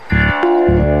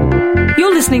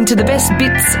listening to the best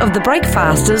bits of the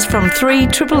Breakfasters from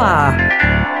 3RRR.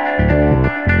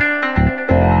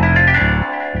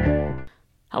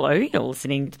 Hello, you're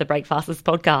listening to the Breakfasters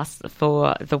podcast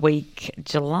for the week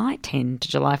July 10 to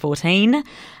July 14.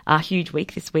 A huge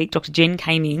week this week. Dr. Jen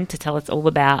came in to tell us all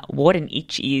about what an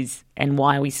itch is and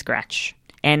why we scratch.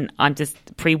 And I'm just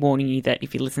pre-warning you that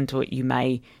if you listen to it, you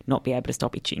may not be able to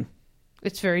stop itching.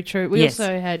 It's very true. We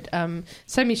also had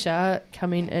Sami Shah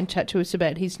come in and chat to us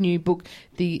about his new book,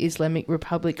 The Islamic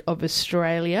Republic of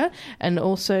Australia. And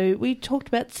also we talked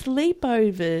about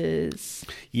sleepovers.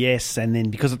 Yes, and then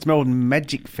because it's Melbourne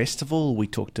Magic Festival, we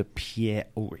talked to Pierre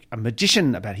Ulrich, a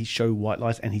magician, about his show White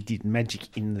Lies, and he did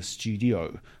magic in the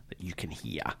studio that you can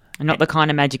hear. And not the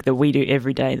kind of magic that we do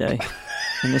every day, though,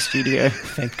 in the studio.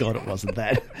 Thank God it wasn't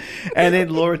that. And then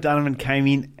Laura Donovan came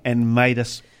in and made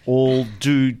us all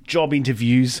do job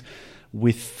interviews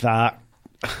with...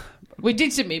 we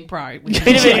did some improv. Bit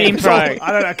of an improv.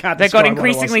 I don't know, I can't They got describe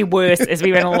increasingly worse as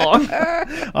we went along.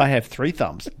 I have 3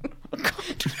 thumbs.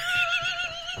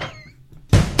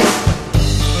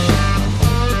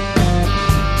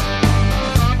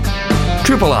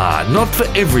 Triple R, not for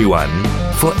everyone,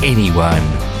 for anyone.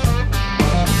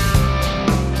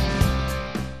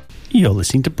 You're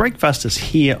listening to Breakfasters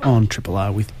here on Triple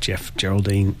R with Jeff,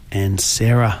 Geraldine and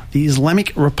Sarah. The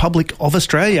Islamic Republic of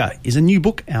Australia is a new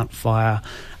book out via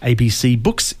ABC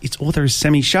Books. Its author is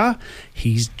Sami Shah.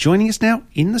 He's joining us now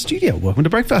in the studio. Welcome to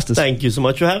Breakfasters. Thank you so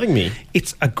much for having me.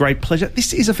 It's a great pleasure.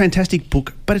 This is a fantastic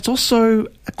book, but it's also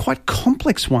a quite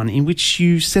complex one in which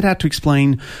you set out to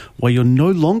explain why you're no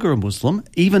longer a Muslim,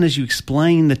 even as you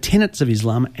explain the tenets of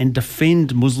Islam and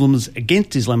defend Muslims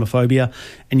against Islamophobia,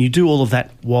 and you do all of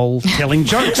that while telling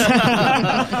jokes.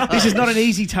 This is not an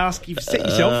easy task you've set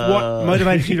yourself. What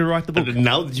motivated you to write the book?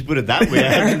 Now that you put it that way,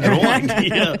 I have no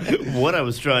idea what I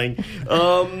was trying.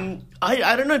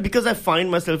 I don't know, because I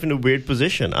find myself in a weird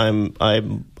position.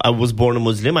 I was born a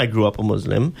Muslim. I grew up a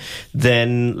Muslim.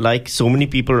 Then, like so many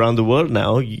people around the world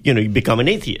now, you become an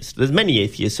atheist. There's many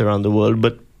atheists around the world,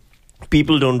 but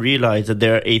people don't realize that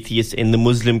there are atheists in the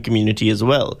Muslim community as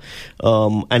well.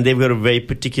 And they've got a very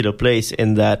particular place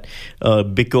in that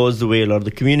because the way a lot of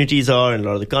the communities are and a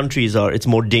lot of the countries are, it's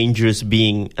more dangerous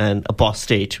being an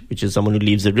apostate, which is someone who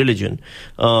leaves their religion.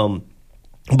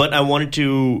 But I wanted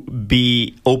to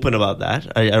be open about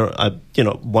that.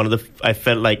 I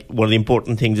felt like one of the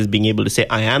important things is being able to say,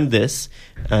 I am this,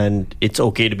 and it's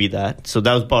okay to be that. So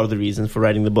that was part of the reason for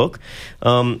writing the book.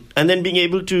 And then being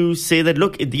able to say that,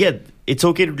 look, it's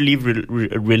okay to leave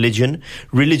religion.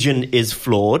 Religion is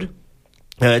flawed.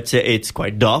 It's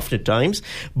quite daft at times,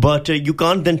 but you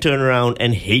can't then turn around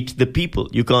and hate the people.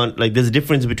 You can't, there's a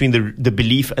difference between the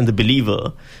belief and the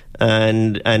believer,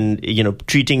 and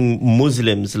treating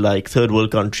Muslims like third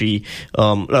world country,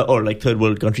 or like third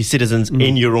world country citizens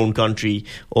in your own country,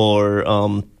 or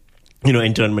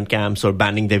internment camps, or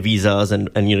banning their visas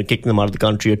and kicking them out of the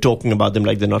country, or talking about them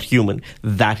like they're not human.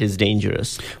 That is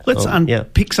dangerous. Let's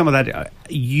unpick some of that.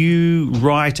 You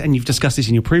write, and you've discussed this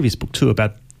in your previous book too,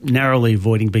 about narrowly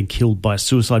avoiding being killed by a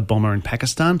suicide bomber in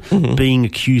Pakistan, being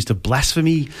accused of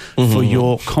blasphemy for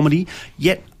your comedy.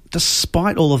 Yet,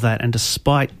 despite all of that, and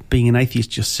despite being an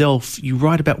atheist yourself, you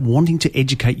write about wanting to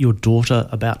educate your daughter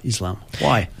about Islam.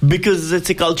 Why? Because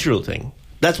it's a cultural thing.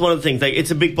 That's one of the things. It's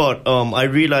a big part. I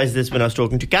realized this when I was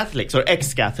talking to Catholics or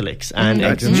ex-Catholics and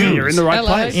ex-Jews. You're in the right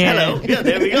place. Yeah. Hello. Yeah,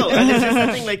 there we go. And it's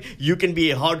something like you can be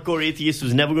a hardcore atheist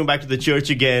who's never going back to the church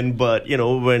again, but,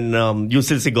 when you'll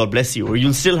still say God bless you, or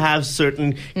you'll still have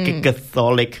certain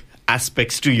Catholic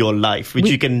aspects to your life, which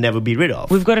you can never be rid of.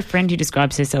 We've got a friend who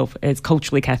describes herself as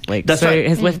culturally Catholic. That's right.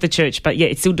 Has left the church, but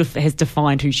it still has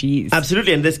defined who she is.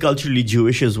 Absolutely, and there's culturally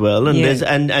Jewish as well, and there's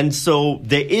and so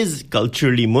there is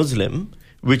culturally Muslim,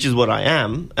 which is what I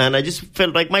am. And I just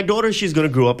felt like my daughter, she's going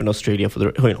to grow up in Australia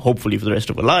hopefully for the rest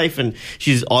of her life. And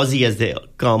she's Aussie as they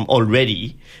come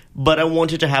already. But I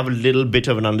wanted to have a little bit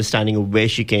of an understanding of where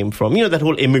she came from. That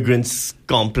whole immigrants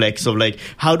complex of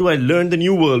how do I learn the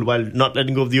new world while not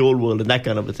letting go of the old world, and that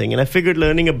kind of a thing. And I figured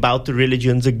learning about the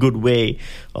religion's a good way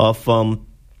of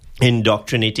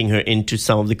indoctrinating her into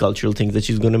some of the cultural things that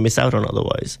she's going to miss out on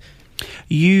otherwise.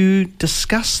 You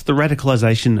discuss the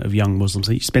radicalisation of young Muslims.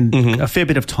 You spend a fair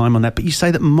bit of time on that, but you say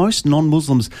that most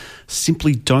non-Muslims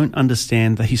simply don't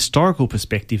understand the historical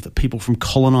perspective that people from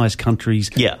colonised countries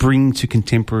bring to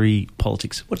contemporary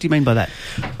politics. What do you mean by that?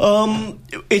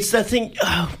 It's that thing.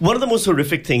 One of the most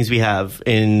horrific things we have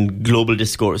in global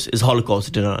discourse is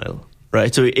Holocaust denial.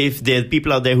 right? So if there are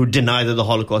people out there who deny that the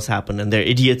Holocaust happened and they're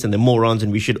idiots and they're morons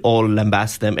and we should all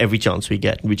lambast them every chance we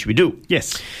get, which we do.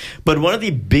 Yes. But one of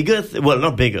the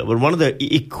one of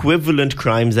the equivalent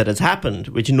crimes that has happened,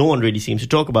 which no one really seems to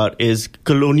talk about, is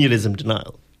colonialism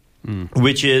denial.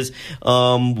 Which is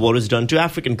what was done to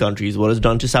African countries, what was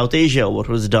done to South Asia, what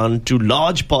was done to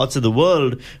large parts of the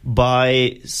world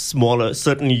by smaller,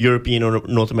 certain European or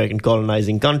North American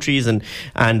colonizing countries and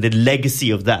the legacy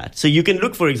of that. So you can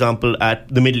look, for example, at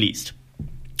the Middle East.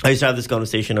 I used to have this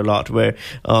conversation a lot where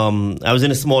I was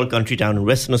in a small country town in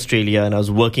Western Australia and I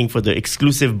was working for the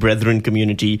exclusive Brethren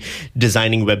community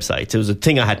designing websites. It was a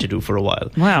thing I had to do for a while.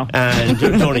 Wow. And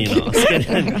don't even ask.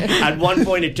 And at one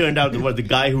point it turned out that the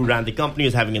guy who ran the company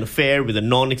was having an affair with a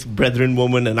non-Brethren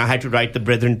woman, and I had to write the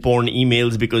Brethren porn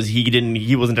emails because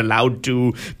he wasn't allowed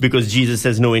to, because Jesus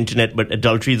says no internet but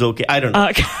adultery is okay. I don't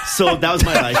know. So that was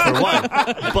my life for a while.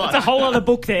 But It's a whole other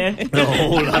book there. a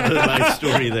whole other life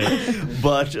story there.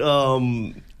 But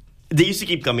they used to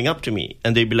keep coming up to me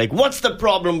and they'd be like, what's the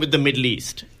problem with the Middle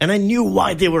East? And I knew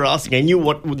why they were asking. I knew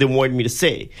what they wanted me to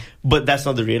say. But that's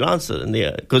not the real answer.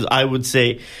 Because I would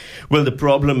say, well, the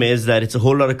problem is that it's a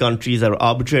whole lot of countries that were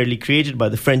arbitrarily created by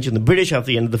the French and the British after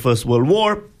the end of the First World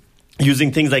War,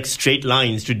 using things like straight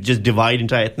lines to just divide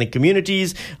entire ethnic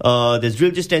communities. There's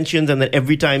religious tensions, and then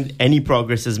every time any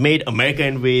progress is made, America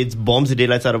invades, bombs the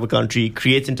daylights out of a country,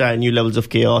 creates entire new levels of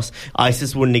chaos.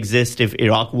 ISIS wouldn't exist if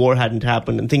Iraq war hadn't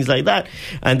happened, and things like that.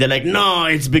 And they're like, no,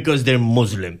 it's because they're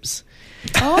Muslims.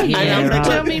 Oh, yeah, right.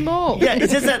 tell me more. Yeah,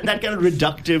 it's just that kind of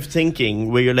reductive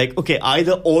thinking where you're like, okay,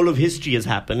 either all of history has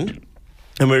happened,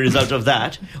 and we're a result of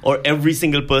that, or every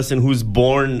single person who's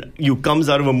born, comes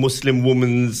out of a Muslim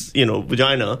woman's,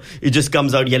 vagina, it just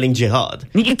comes out yelling jihad.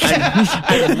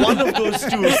 and one of those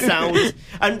two sounds,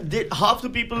 and half the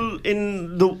people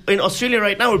in Australia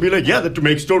right now would be like, yeah, that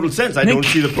makes total sense. I don't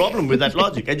see the problem with that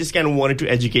logic. I just kind of wanted to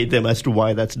educate them as to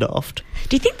why that's daft.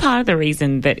 Do you think part of the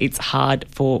reason that it's hard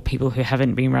for people who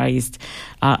haven't been raised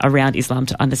around Islam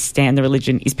to understand the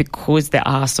religion is because there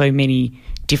are so many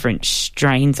different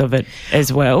strains of it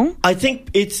as well? I think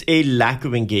it's a lack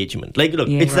of engagement. Like, look,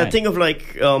 it's that thing of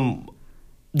like,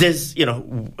 there's,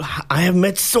 I have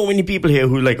met so many people here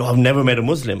who are like, I've never met a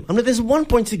Muslim. I'm like, there's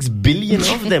 1.6 billion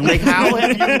of them. Like, how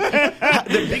have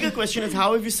you... The bigger question is,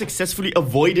 how have you successfully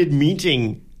avoided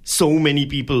meeting so many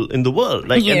people in the world?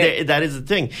 Like, and that is the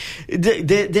thing.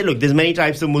 Look, there's many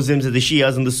types of Muslims, the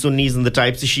Shias and the Sunnis, and the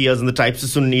types of Shias and the types of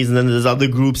Sunnis, and then there's other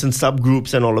groups and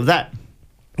subgroups and all of that.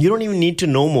 You don't even need to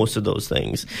know most of those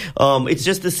things. It's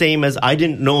just the same as I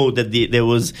didn't know that there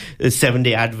was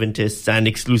Seventh-day Adventists and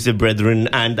exclusive Brethren,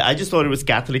 and I just thought it was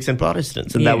Catholics and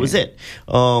Protestants, and that was it.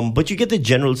 But you get the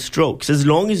general strokes. As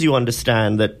long as you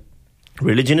understand that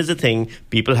religion is a thing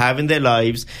people have in their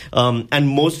lives, and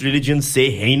most religions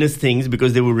say heinous things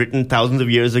because they were written thousands of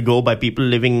years ago by people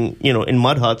living, in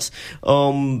mud huts.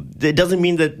 It doesn't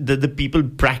mean that the people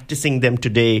practicing them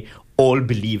today all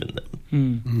believe in them.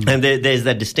 And there's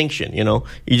that distinction,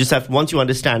 You just have, once you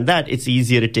understand that, it's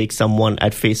easier to take someone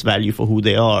at face value for who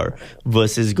they are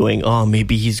versus going, oh,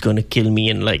 maybe he's going to kill me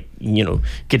and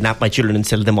kidnap my children and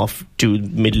sell them off to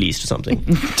Middle East or something.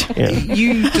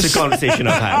 It's a conversation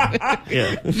I've had.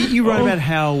 Yeah. You wrote about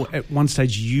how at one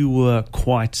stage you were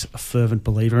quite a fervent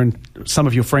believer, and some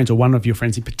of your friends, or one of your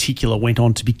friends in particular, went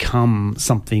on to become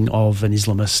something of an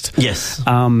Islamist. Yes.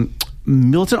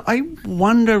 Milton, I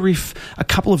wonder if a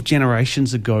couple of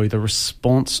generations ago the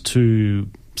response to,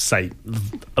 say,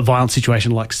 a violent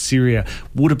situation like Syria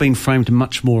would have been framed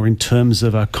much more in terms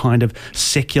of a kind of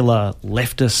secular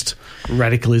leftist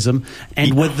radicalism,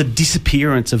 and whether the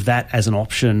disappearance of that as an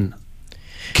option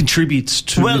contributes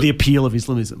to the appeal of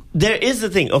Islamism. There is the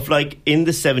thing of in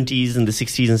the 70s and the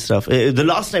 60s and stuff. The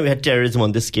last time we had terrorism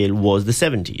on this scale was the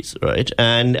 70s, right?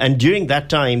 And during that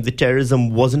time, the terrorism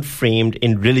wasn't framed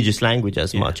in religious language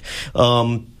as much.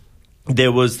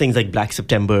 There was things like Black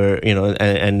September,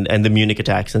 and the Munich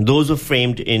attacks, and those were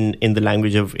framed in the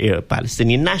language of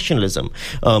Palestinian nationalism.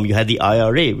 You had the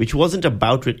IRA, which wasn't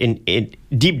about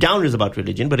deep down it was about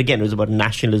religion, but again it was about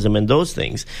nationalism and those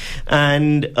things.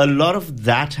 And a lot of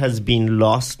that has been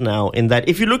lost now. In that,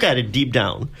 if you look at it deep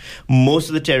down, most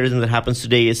of the terrorism that happens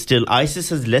today is still ISIS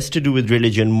has less to do with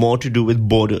religion, more to do with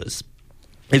borders.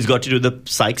 It's got to do with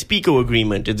the Sykes-Picot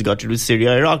Agreement. It's got to do with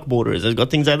Syria-Iraq borders. It's got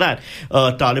things like that.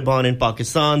 Taliban in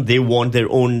Pakistan, they want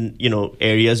their own,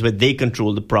 areas where they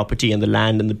control the property and the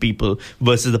land and the people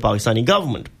versus the Pakistani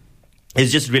government.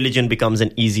 It's just religion becomes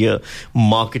an easier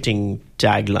marketing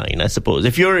tagline, I suppose.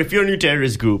 If you're a new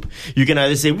terrorist group, you can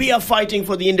either say, we are fighting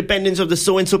for the independence of the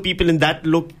so-and-so people in that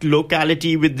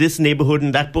locality with this neighborhood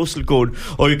and that postal code,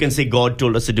 or you can say, God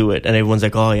told us to do it. And everyone's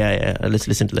like, oh, yeah, let's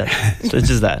listen to that. So it's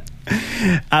just that.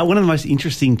 One of the most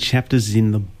interesting chapters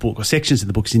in the book, or sections in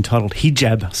the book, is entitled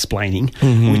Hijab Splaining,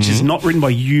 which is not written by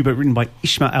you, but written by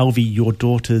Ishma Alvi, your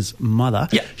daughter's mother.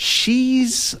 Yeah.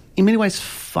 She's, in many ways,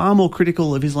 far more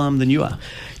critical of Islam than you are.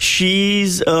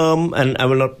 She's, and I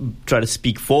will not try to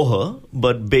speak for her,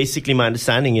 but basically my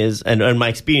understanding is, and my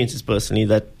experience is personally,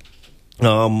 that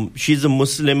she's a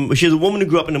Muslim. She's a woman who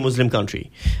grew up in a Muslim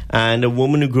country, and a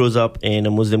woman who grows up in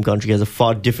a Muslim country has a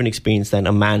far different experience than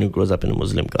a man who grows up in a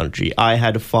Muslim country. I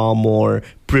had a far more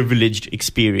privileged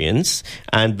experience,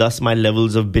 and thus my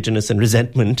levels of bitterness and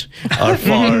resentment are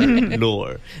far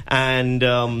lower. And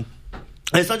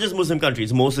it's not just Muslim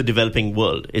countries; it's most of the developing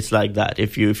world. It's like that.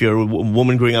 If you're a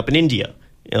woman growing up in India,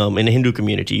 in a Hindu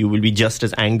community, you will be just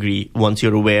as angry once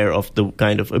you're aware of the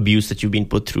kind of abuse that you've been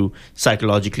put through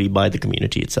psychologically by the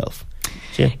community itself.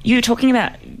 So, yeah. You were talking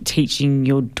about teaching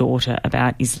your daughter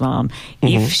about Islam.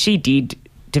 If she did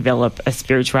develop a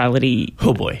spirituality,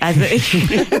 oh boy,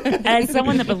 as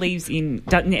someone that believes in,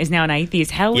 is now an atheist,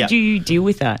 how would you deal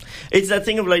with that? It's that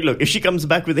thing of like, look, if she comes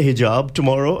back with a hijab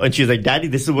tomorrow and she's like, Daddy,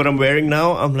 this is what I'm wearing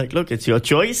now, I'm like, look, it's your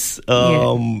choice.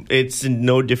 It's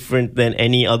no different than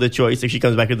any other choice if she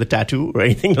comes back with a tattoo or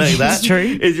anything like that. It's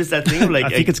true. It's just that thing of like,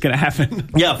 I think it's going to happen.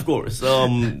 Yeah, of course.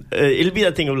 It'll be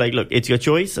that thing of like, look, it's your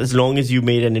choice as long as you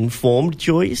made an informed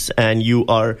choice and you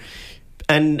are.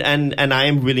 And I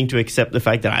am willing to accept the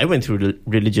fact that I went through the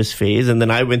religious phase, and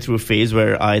then I went through a phase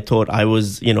where I thought I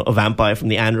was, a vampire from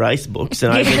the Anne Rice books.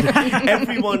 And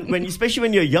everyone, especially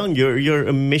when you're young, you're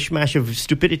a mishmash of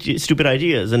stupid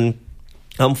ideas. And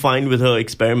I'm fine with her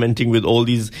experimenting with all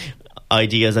these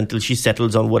ideas until she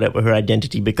settles on whatever her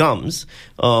identity becomes,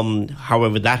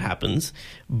 however that happens.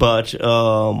 But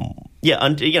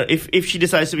if she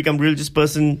decides to become a religious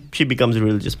person, she becomes a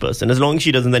religious person. As long as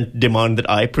she doesn't then demand that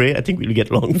I pray, I think we'll get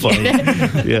along fine.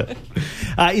 Yeah.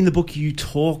 In the book, you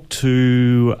talk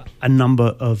to a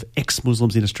number of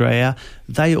ex-Muslims in Australia.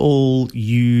 They all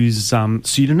use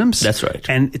pseudonyms. That's right.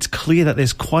 And it's clear that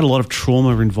there's quite a lot of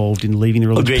trauma involved in leaving the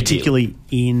religion, particularly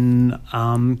in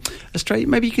Australia.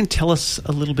 Maybe you can tell us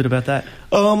a little bit about that.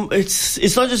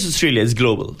 It's not just Australia, it's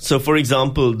global. So, for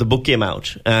example, the book came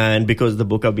out, and because of the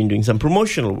book, I've been doing some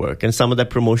promotional work, and some of that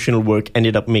promotional work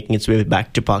ended up making its way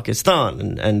back to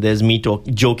Pakistan. And there's me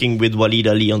joking with Waleed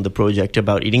Ali on the project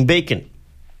about eating bacon.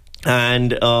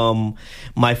 And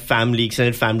my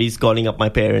extended family is calling up my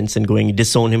parents and going,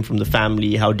 disown him from the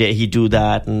family, how dare he do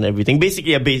that, and everything.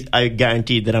 Basically, I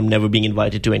guaranteed that I'm never being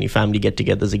invited to any family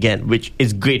get-togethers again, which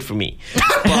is great for me,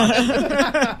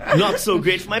 but not so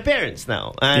great for my parents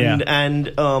now.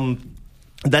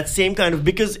 That same kind of,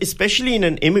 because especially in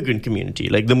an immigrant community,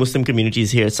 like the Muslim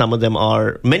communities here, some of them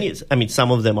are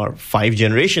 5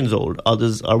 generations old,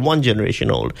 others are 1 generation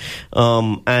old.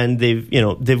 And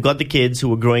they've got the kids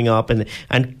who are growing up,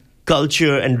 and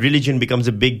culture and religion becomes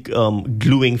a big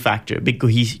gluing factor, big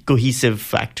cohesive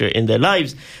factor in their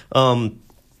lives.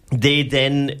 They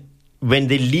then, when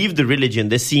they leave the religion,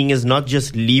 they're seeing as not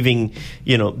just leaving,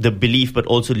 the belief, but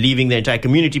also leaving the entire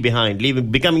community behind,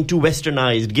 becoming too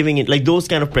westernized, giving it, like those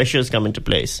kind of pressures come into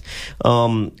place.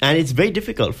 And it's very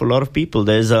difficult for a lot of people.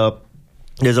 There's a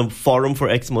forum for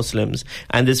ex-Muslims,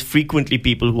 and there's frequently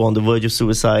people who are on the verge of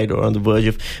suicide or on the verge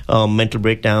of mental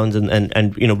breakdowns,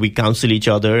 and we counsel each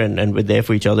other and we're there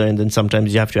for each other, and then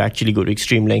sometimes you have to actually go to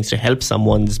extreme lengths to help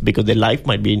someone because their life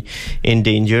might be in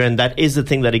danger, and that is the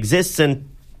thing that exists. And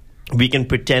we can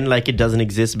pretend like it doesn't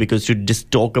exist because to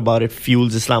just talk about it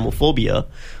fuels Islamophobia,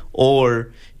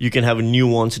 or you can have a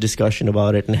nuanced discussion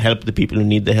about it and help the people who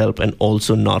need the help and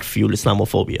also not fuel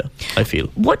Islamophobia, I feel.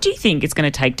 What do you think it's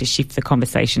going to take to shift the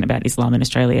conversation about Islam in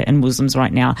Australia and Muslims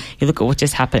right now? You look at what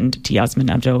just happened to Yasmin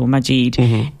Abdul Majid,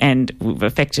 and we've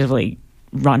effectively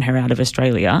run her out of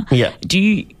Australia. Yeah.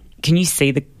 Can you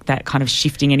see that kind of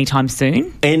shifting anytime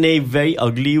soon? In a very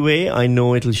ugly way, I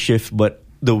know it'll shift, but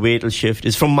the way it'll shift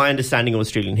is, from my understanding of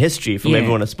Australian history, from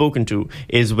everyone I've spoken to,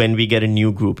 is when we get a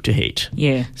new group to hate.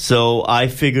 Yeah. So I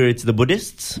figure it's the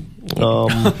Buddhists.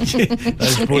 Those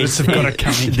Buddhists have got it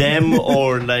coming. Them,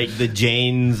 or like the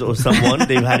Jains or someone.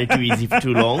 They've had it too easy for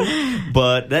too long.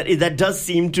 But that does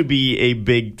seem to be a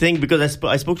big thing, because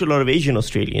I spoke to a lot of Asian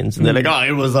Australians, and they're like,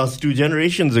 it was us 2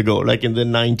 generations ago. Like in the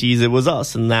 90s, it was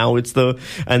us, and now it's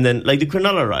and then like the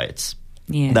Cronulla riots.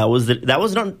 Yeah. That was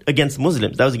not against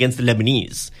Muslims. That was against the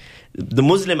Lebanese. the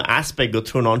Muslim aspect got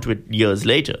thrown onto it years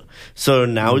later. So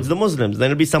now it's the Muslims,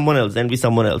 then it'll be someone else, then it'll be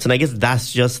someone else. And I guess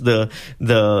that's just the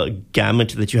gamut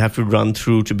that you have to run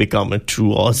through to become a true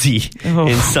Aussie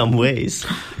in some ways.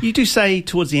 You do say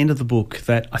towards the end of the book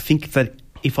that I think that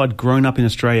if I'd grown up in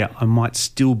Australia, I might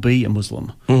still be a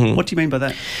Muslim. Mm-hmm. What do you mean by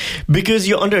that? Because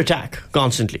you're under attack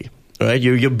constantly. Right,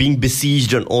 you're being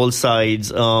besieged on all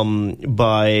sides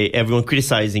by everyone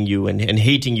criticizing you and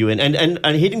hating you and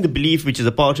hating the belief which is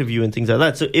a part of you and things like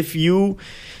that. So if you,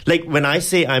 like when I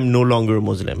say I'm no longer a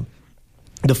Muslim,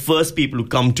 the first people who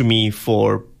come to me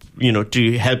for,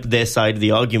 to help their side of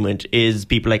the argument is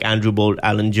people like Andrew Bolt,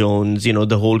 Alan Jones,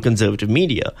 the whole conservative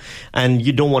media. And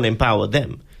you don't want to empower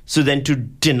them. So then to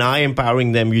deny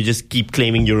empowering them, you just keep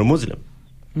claiming you're a Muslim.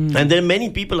 Mm. And there are many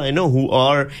people I know who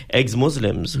are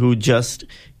ex-Muslims who just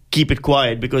keep it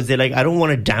quiet because they're like, I don't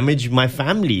want to damage my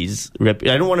family's I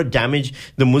don't want to damage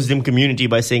the Muslim community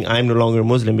by saying I'm no longer a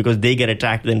Muslim because they get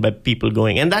attacked then by people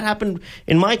going. And that happened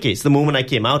in my case. The moment I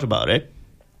came out about it,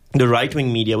 the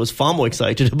right-wing media was far more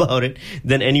excited about it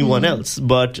than anyone else.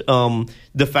 But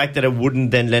the fact that I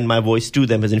wouldn't then lend my voice to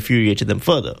them has infuriated them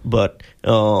further. But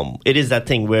it is that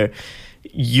thing where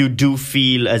you do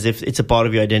feel as if it's a part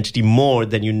of your identity more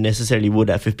than you necessarily would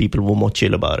have if people were more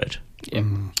chill about it. Yeah.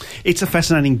 It's a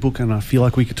fascinating book, and I feel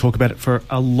like we could talk about it for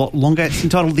a lot longer. It's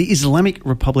entitled The Islamic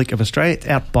Republic of Australia. It's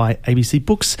out by ABC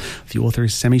Books. The author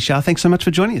is Sami Shah. Thanks so much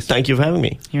for joining us. Thank you for having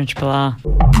me. You're in Triple R.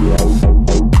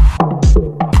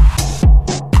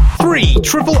 3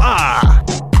 Triple R.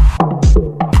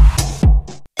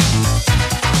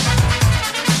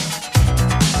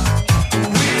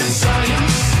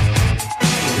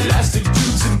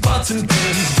 And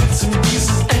pens, bits and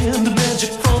pieces, and the magic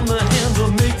from the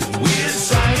handle make the weird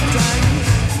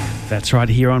science. That's right,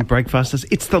 here on Breakfasters.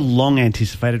 It's the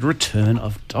long-anticipated return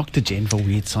of Dr. Jen for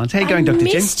Weird Science. How are you going, Dr. Jen?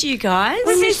 I missed you guys.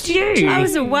 We missed you. I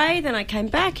was away, then I came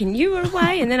back, and you were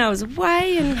away, and then I was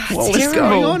away, and What was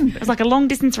going on? It was like a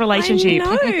long-distance relationship.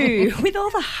 I know, with all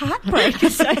the heartbreak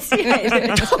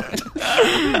associated.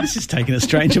 This is taking a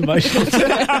strange emotional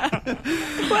turn.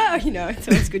 Well, it's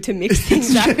always good to mix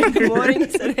things up in the morning,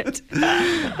 isn't it?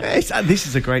 This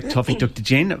is a great topic, Dr.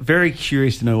 Jen. Very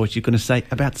curious to know what you're going to say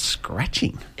about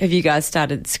scratching. Have you guys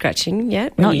started scratching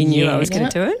yet? Not you knew yet. I was going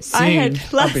to do it? Soon. I had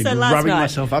I've been last rubbing night.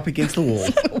 myself up against the wall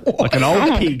like an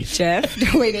old pig. Jeff,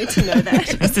 do we need to know that?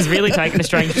 This has really taken a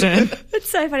strange turn. It's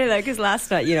so funny though, because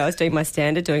last night, I was doing my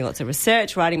standard, doing lots of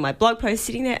research, writing my blog post,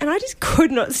 sitting there, and I just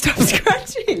could not stop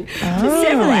scratching for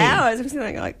several hours. I was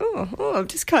like, I've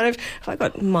just kind of, have I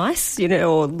got mice,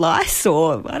 or lice,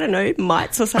 or I don't know,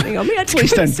 mites or something on me? I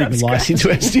Please don't bring lice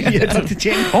into our studio, Dr.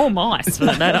 Jen. Or mice, for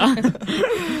that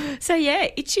matter. So yeah,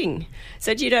 itching.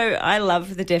 So do you know, I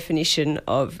love the definition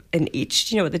of an itch.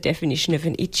 Do you know what the definition of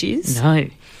an itch is? No.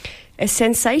 A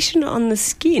sensation on the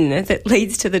skin that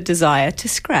leads to the desire to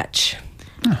scratch.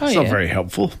 That's not very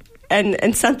helpful.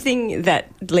 And something that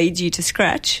leads you to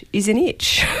scratch is an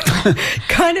itch.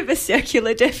 Kind of a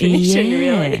circular definition,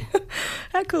 really.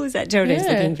 How cool is that? Geraldine's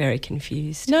looking very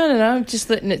confused. No, I'm just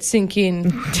letting it sink in.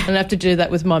 And I have to do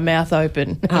that with my mouth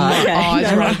open and my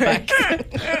eyes right back.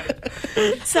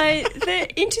 So the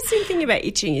interesting thing about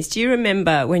itching is, do you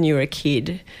remember when you were a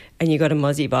kid and you got a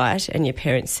mozzie bite and your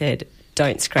parents said,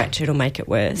 don't scratch, it'll make it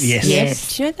worse?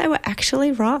 Yes. Do you know they were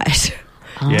actually right?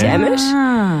 Yeah. Damn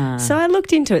it. So I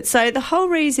looked into it. So the whole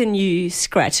reason you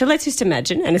scratch, so let's just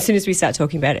imagine, and as soon as we start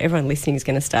talking about it, everyone listening is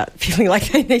going to start feeling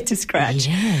like they need to scratch.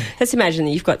 Yeah. Let's imagine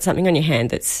that you've got something on your hand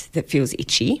that feels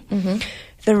itchy. Mm-hmm.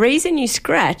 The reason you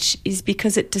scratch is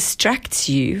because it distracts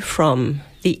you from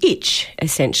the itch,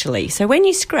 essentially. So when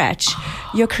you scratch,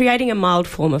 you're creating a mild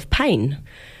form of pain.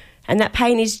 And that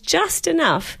pain is just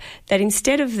enough that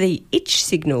instead of the itch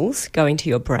signals going to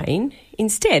your brain,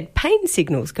 instead pain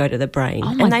signals go to the brain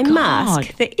and they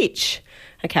mask the itch.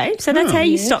 Okay, so that's how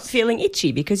you stop feeling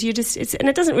itchy, because you just, and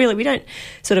it doesn't really, we don't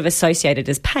sort of associate it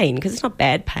as pain because it's not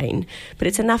bad pain, but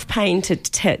it's enough pain to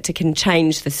can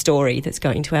change the story that's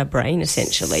going to our brain,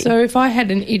 essentially. So if I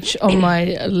had an itch on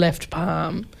my left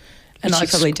palm, and I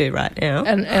probably do right now,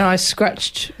 and I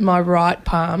scratched my right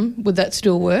palm, would that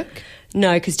still work?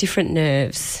 No, because different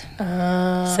nerves.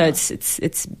 So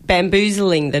it's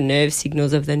bamboozling the nerve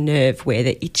signals of the nerve where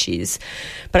the itch is.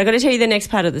 But I've got to tell you the next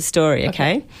part of the story,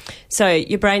 okay? So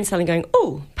your brain's suddenly going,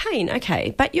 oh, pain. pain,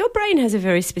 okay, but your brain has a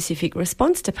very specific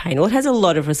response to pain. Well, it has a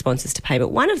lot of responses to pain, but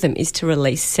one of them is to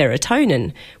release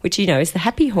serotonin, which you know is the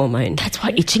happy hormone. That's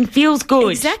why itching feels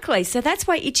good. Exactly. So that's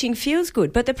why itching feels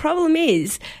good. But the problem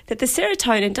is that the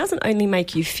serotonin doesn't only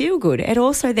make you feel good, it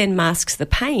also then masks the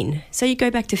pain. So you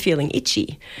go back to feeling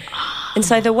itchy. And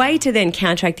so the way to then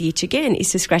counteract the itch again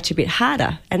is to scratch a bit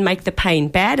harder and make the pain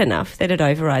bad enough that it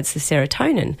overrides the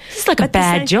serotonin. It's like a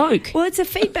bad joke. Well, it's a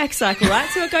feedback cycle, right?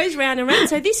 So it goes round and round.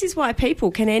 So this is why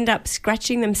people can end up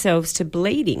scratching themselves to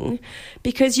bleeding,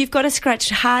 because you've got to scratch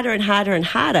harder and harder and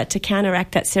harder to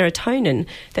counteract that serotonin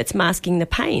that's masking the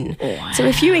pain. Wow. So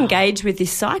if you engage with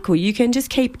this cycle, you can just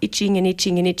keep itching and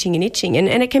itching and itching and itching, and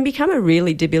it can become a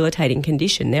really debilitating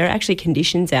condition. There are actually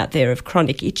conditions out there of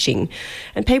chronic itching,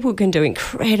 and people can do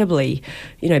incredibly,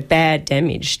 bad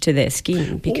damage to their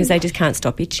skin because they just can't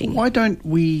stop itching. Why don't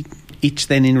we itch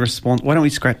then in response? Why don't we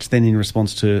scratch then in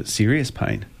response to serious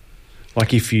pain?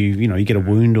 Like if you get a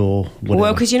wound or whatever.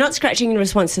 Well, because you're not scratching in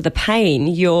response to the pain,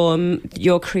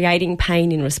 you're creating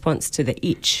pain in response to the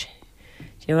itch.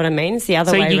 Do you know what I mean? It's the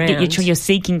other way around. So you're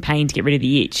seeking pain to get rid of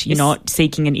the itch. You're not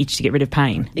seeking an itch to get rid of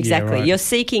pain. Exactly. Yeah,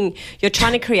 right. You're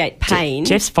trying to create pain.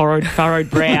 Jeff's furrowed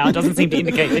brow doesn't seem to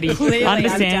indicate that he Clearly,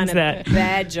 understands I've done that. a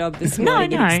bad job this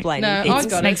morning in explaining. No, I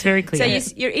got makes it. very clear.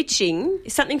 So you're itching.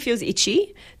 If something feels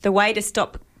itchy, the way to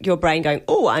stop your brain going,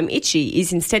 oh, I'm itchy,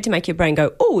 is instead to make your brain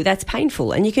go, oh, that's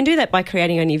painful. And you can do that by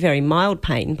creating only very mild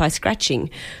pain, by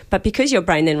scratching. But because your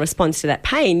brain then responds to that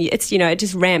pain, it's, it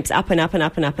just ramps up and up and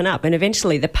up and up and up. And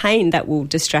eventually the pain that will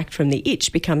distract from the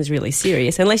itch becomes really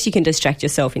serious, unless you can distract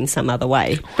yourself in some other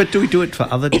way. But do we do it for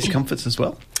other discomforts as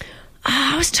well?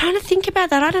 I was trying to think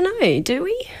about that. I don't know. Do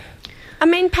we? I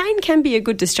mean, pain can be a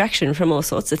good distraction from all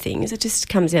sorts of things. It just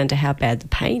comes down to how bad the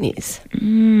pain is. I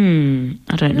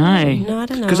don't know. No, I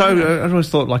don't know. Because I always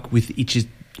thought, like with itches,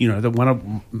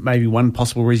 that maybe one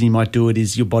possible reason you might do it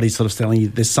is your body's sort of telling you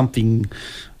there's something,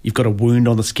 you've got a wound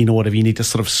on the skin or whatever. You need to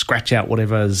sort of scratch out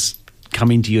whatever's come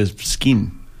into your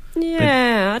skin.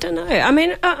 Yeah, I don't know. I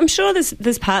mean, I'm sure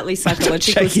there's partly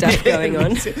psychological stuff going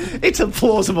on. It's a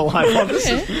plausible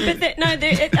hypothesis.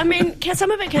 But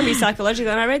some of it can be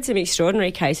psychological. And I read some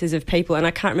extraordinary cases of people, and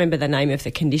I can't remember the name of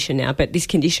the condition now, but this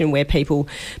condition where people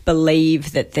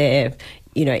believe that they're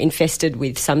infested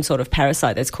with some sort of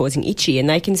parasite that's causing itchy, and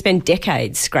they can spend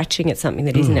decades scratching at something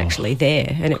that isn't actually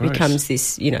there, and gross. It becomes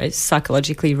this,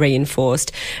 psychologically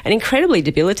reinforced and incredibly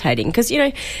debilitating. Because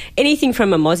anything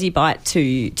from a mozzie bite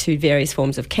to various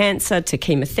forms of cancer to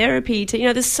chemotherapy to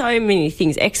there's so many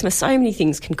things, eczema, so many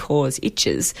things can cause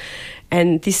itches.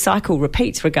 And this cycle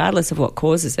repeats regardless of what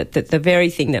causes it, that the very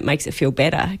thing that makes it feel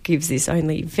better gives this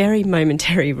only very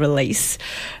momentary release,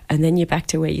 and then you're back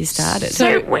to where you started.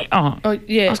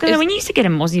 Yeah. I was going to say, when you used to get a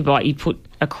mozzie bite, you'd put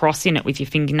a cross in it with your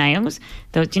fingernails.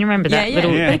 Do you remember that? Yeah.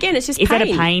 But again, it's just pain. Is that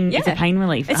a pain? Yeah. It's a pain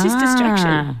relief. It's just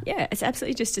distraction. Yeah, it's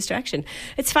absolutely just distraction.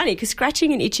 It's funny because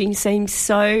scratching and itching seems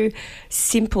so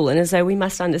simple and as though we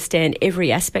must understand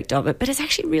every aspect of it, but it's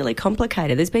actually really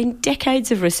complicated. There's been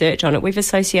decades of research on it. We've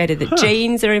associated that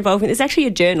genes are involved. There's actually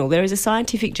a journal. There is a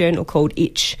scientific journal called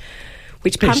Itch,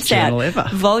 which pumps out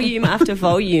volume after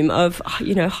volume of,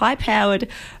 high-powered,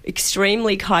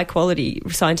 extremely high-quality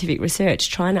scientific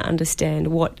research trying to understand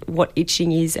what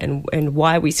itching is and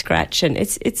why we scratch. And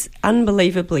it's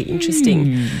unbelievably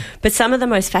interesting. But some of the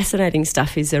most fascinating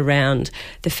stuff is around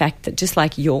the fact that just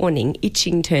like yawning,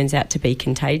 itching turns out to be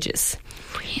contagious.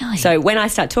 Really? So when I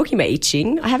start talking about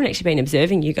itching, I haven't actually been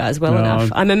observing you guys well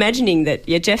enough. I'm imagining that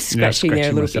Jeff's scratching there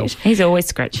a little bit. He's always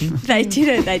scratching. They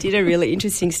did a really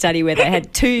interesting study where they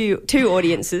had two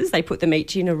audiences. They put them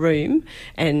each in a room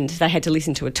and they had to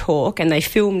listen to a talk, and they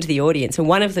filmed the audience. And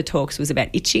one of the talks was about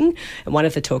itching and one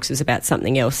of the talks was about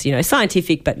something else,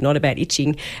 scientific but not about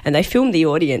itching. And they filmed the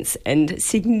audience, and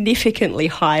significantly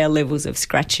higher levels of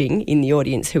scratching in the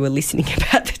audience who were listening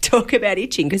about the talk about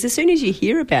itching, because as soon as you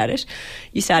hear about it,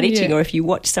 you start itching, or if you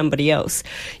watch somebody else,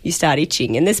 you start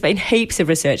itching. And there's been heaps of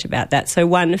research about that. So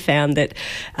one found that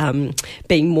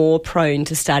being more prone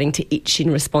to starting to itch in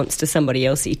response to somebody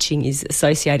else itching is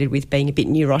associated with being a bit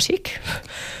neurotic,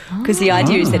 because the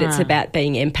idea is that it's about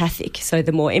being empathic. So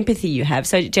the more empathy you have.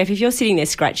 So, Jeff, if you're sitting there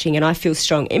scratching and I feel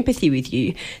strong empathy with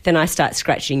you, then I start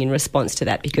scratching in response to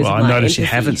that because of my empathy. I notice you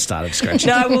haven't started scratching.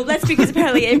 No, well, that's because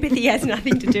apparently empathy has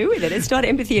nothing to do with it. It's not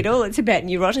empathy at all. It's about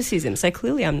neuroticism. So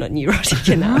clearly I'm not neurotic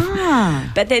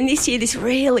enough. But then this year, this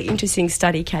really interesting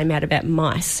study came out about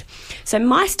mice. So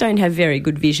mice don't have very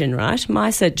good vision, right?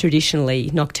 Mice are traditionally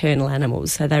nocturnal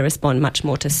animals, so they respond much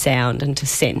more to sound and to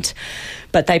scent.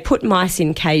 But they put mice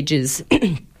in cages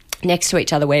next to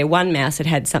each other where one mouse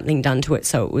had something done to it,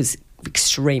 so it was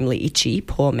extremely itchy.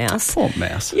 Poor mouse. Poor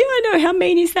mouse. Yeah, I know. How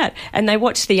mean is that? And they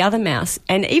watched the other mouse.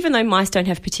 And even though mice don't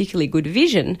have particularly good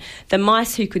vision, the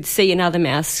mice who could see another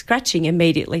mouse scratching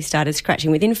immediately started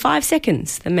scratching. Within 5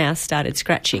 seconds, the mouse started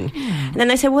scratching. And then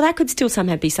they said, well, that could still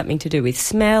somehow be something to do with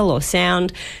smell or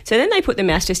sound. So then they put the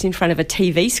mouse just in front of a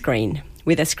TV screen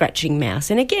with a scratching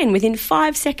mouse. And again, within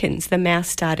 5 seconds, the mouse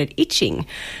started itching.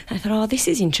 I thought, oh, this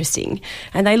is interesting.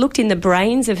 And they looked in the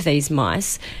brains of these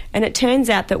mice, and it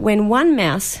turns out that when one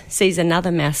mouse sees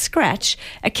another mouse scratch,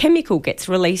 a chemical gets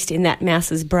released in that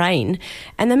mouse's brain,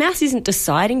 and the mouse isn't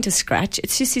deciding to scratch.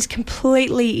 It's just this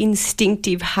completely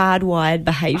instinctive, hardwired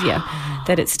behaviour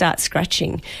that it starts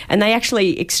scratching. And they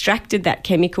actually extracted that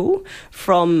chemical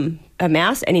from a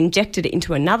mouse and injected it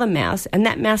into another mouse, and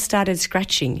that mouse started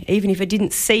scratching, even if it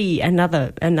didn't see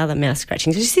another mouse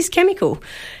scratching. So it's just this chemical,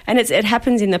 and it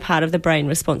happens in the part of the brain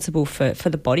responsible for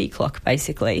the body clock,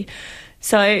 basically.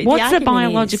 So what's the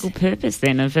biological purpose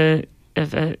then of a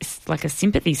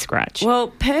sympathy scratch? Well,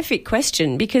 perfect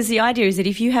question, because the idea is that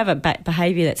if you have a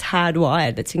behaviour that's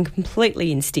hardwired, that's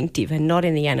completely instinctive and not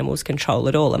in the animal's control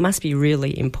at all, it must be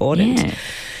really important. Yeah.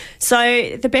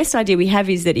 So the best idea we have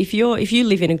is that if you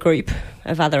live in a group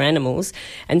of other animals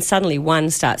and suddenly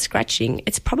one starts scratching,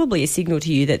 it's probably a signal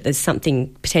to you that there's something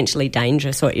potentially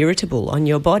dangerous or irritable on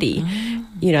your body.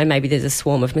 You know, maybe there's a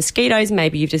swarm of mosquitoes,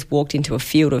 maybe you've just walked into a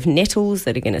field of nettles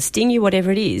that are going to sting you, whatever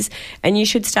it is, and you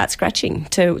should start scratching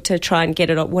to try and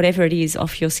get it, whatever it is,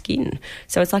 off your skin.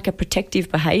 So it's like a protective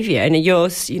behaviour, and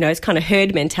it's kind of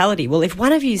herd mentality. Well, if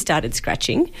one of you started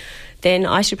scratching, then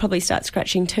I should probably start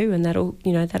scratching too, and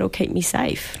that'll keep me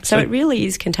safe. So it really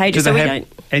is contagious. Do they have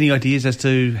any ideas as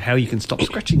to how you can stop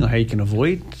scratching or how you can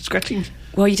avoid scratching?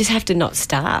 Well, you just have to not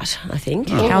start, I think.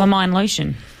 Calamine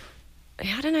lotion.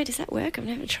 I don't know, does that work? I've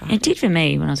never tried. It did for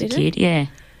me when I was a kid, yeah.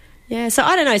 Yeah, so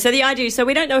I don't know. So the idea, so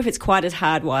we don't know if it's quite as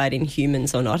hardwired in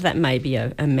humans or not. That may be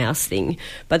a mouse thing.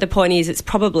 But the point is it's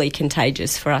probably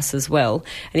contagious for us as well.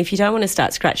 And if you don't want to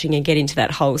start scratching and get into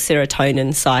that whole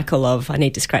serotonin cycle of I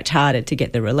need to scratch harder to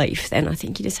get the relief, then I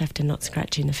think you just have to not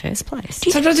scratch in the first place.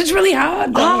 Sometimes it's really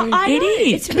hard, though. It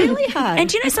is. It's really hard. And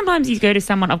do you know sometimes you go to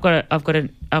someone, I've got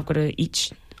a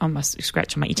itch on my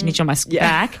scratch on my itch and itch on my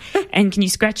back, and can you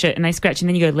scratch it? And they scratch, and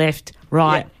then you go left,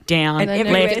 right, down, and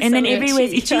left, and then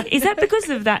everywhere's itchy. itchy. Is that because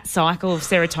of that cycle of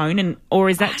serotonin, or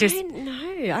is that just? I don't know.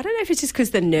 I don't know if it's just because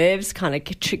the nerves kind of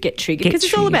get triggered, because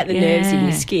it's all about the nerves in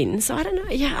your skin. So I don't know.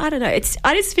 Yeah, I don't know.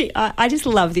 I just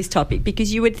love this topic,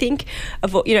 because you would think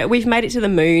of, we've made it to the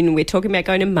moon. We're talking about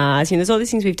going to Mars. There's all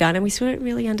these things we've done, and we still don't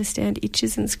really understand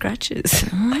itches and scratches.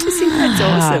 I just think that's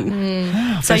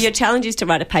awesome. So your challenge is to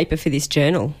write a paper for this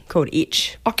journal called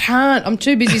Itch. I can't. I'm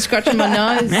too busy scratching my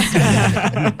nose.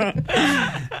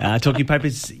 Talking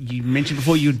papers, you mentioned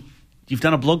before you've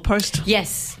done a blog post?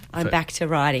 Yes, I'm back to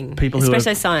writing.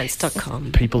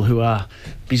 EspressoScience.com. People who are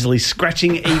busily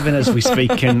scratching even as we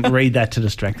speak can read that to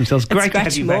distract themselves. Great to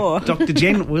have you back. Dr.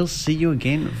 Jen, we'll see you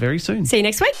again very soon. See you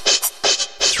next week.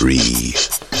 3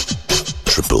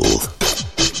 triple.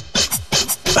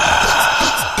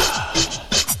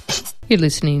 You're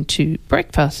listening to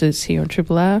Breakfasters here on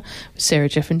Triple R with Sarah,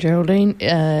 Jeff and Geraldine.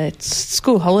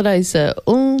 School holidays are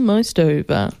almost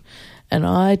over, and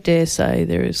I dare say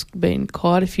there has been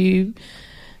quite a few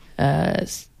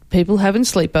people having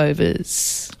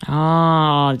sleepovers.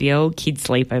 Oh, the old kid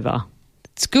sleepover.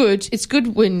 It's good. It's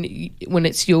good when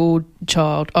it's your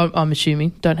child. I'm assuming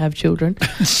don't have children, but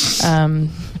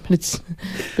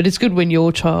it's good when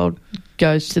your child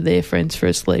goes to their friends for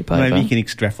a sleepover. Maybe you can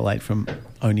extrapolate from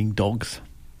owning dogs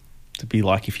to be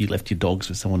like if you left your dogs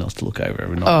with someone else to look over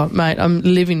every night. Oh, mate, I'm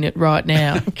living it right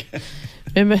now. Okay.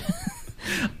 Remember?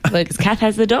 Because Kath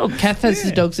has the dog. Kath has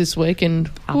the dogs this week, and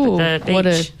at the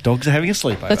beach. Dogs are having a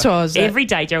sleepover. That's why I was every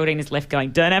day. Geraldine is left going,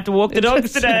 don't have to walk the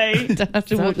dogs today. Don't have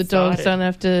to walk the dogs. Don't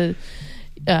have to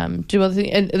do other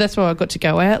things. And that's why I got to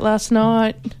go out last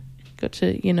night. Got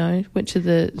to, went to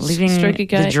the Streaker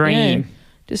Gate. The dream. Yeah.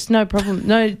 Just no problem,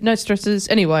 no stresses.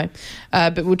 Anyway,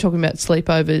 but we're talking about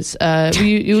sleepovers.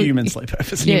 Human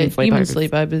sleepovers. Yeah, human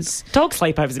sleepovers. Dog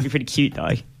sleepovers would be pretty cute,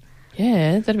 though.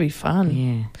 Yeah, that'd be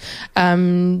fun. Yeah.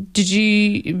 Did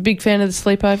you big fan of the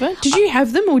sleepover? Did you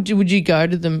have them, or would you go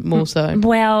to them more so?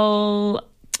 Well,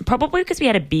 probably because we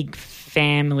had a big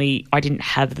family, I didn't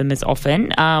have them as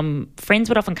often. Friends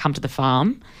would often come to the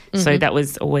farm, so that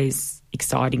was always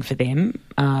exciting for them.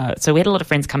 So we had a lot of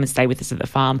friends come and stay with us at the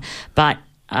farm, but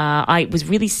I was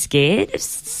really scared of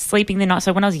sleeping the night.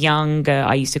 So when I was younger,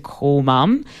 I used to call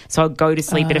Mum. So I'd go to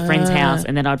sleep at a friend's house,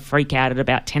 and then I'd freak out at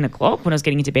about 10 o'clock when I was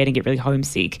getting into bed and get really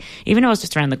homesick, even though I was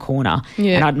just around the corner.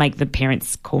 Yeah. And I'd make the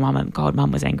parents call Mum, and God,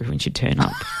 Mum was angry when she'd turn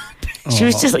up. She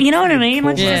was just, you know what I mean?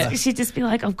 Like, Yeah. she'd just be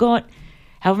like, I've got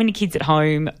how many kids at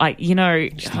home? I'm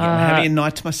having a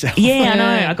night to myself. Yeah, I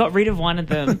know. I got rid of one of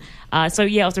them. So,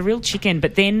 yeah, I was a real chicken.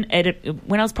 But then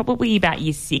when I was probably about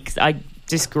year 6, I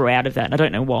just grew out of that. I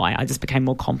don't know why. I just became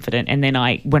more confident. And then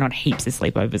I went on heaps of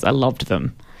sleepovers. I loved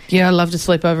them. Yeah, I loved a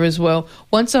sleepover as well.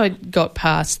 Once I got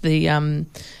past the,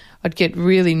 I'd get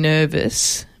really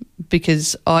nervous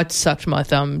because I'd sucked my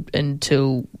thumb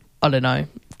until, I don't know,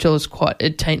 till I was quite a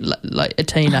teenager.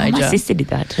 Oh, my sister did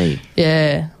that too.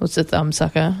 Yeah, was a thumb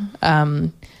sucker.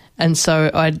 And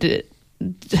so I'd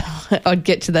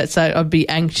get to that stage, I'd be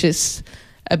anxious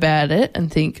about it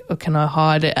and think, oh, can I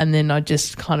hide it? And then I'd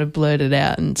just kind of blurt it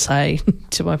out and say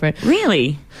to my friend,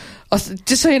 Really?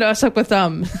 just so you know, I suck my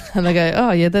thumb. And they go,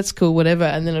 oh, yeah, that's cool, whatever.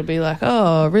 And then it'll be like,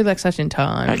 oh, relaxation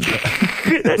time.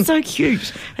 That's so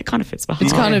cute. It kind of fits behind.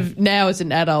 It's kind of, now as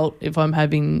an adult, if I'm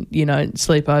having,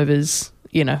 sleepovers,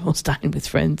 or staying with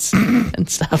friends and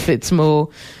stuff, it's more...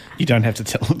 You don't have to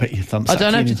tell them about your thumb I sucking.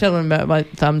 don't have to tell them about my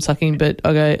thumb sucking, but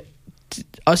I go,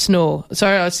 I snore.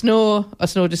 Sorry, I snore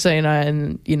just so you know,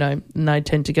 and, and they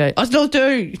tend to go, I snore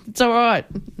too, it's all right.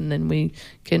 And then we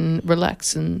can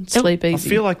relax and sleep easy. I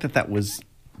feel like that was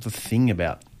the thing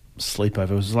about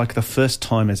sleepover. It was like the first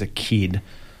time as a kid,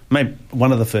 maybe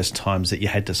one of the first times that you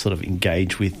had to sort of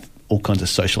engage with all kinds of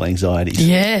social anxieties.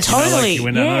 Yes. Totally.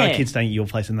 When another kid's staying at your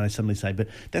place and they suddenly say, but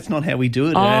that's not how we do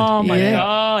it. Oh, my Yeah.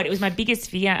 God. It was my biggest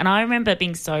fear. And I remember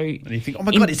being so And you think, oh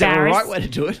my God, is that the right way to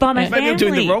do it? by my Maybe I'm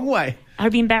doing family. the wrong way.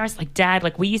 I'd be embarrassed. Like,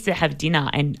 Dad, we used to have dinner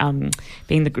and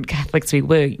being the good Catholics we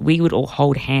were, we would all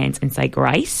hold hands and say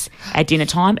grace at dinner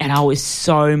time. And I was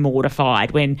so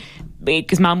mortified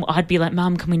because Mum, I'd be like,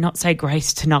 Mum, can we not say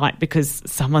grace tonight because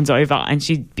someone's over? And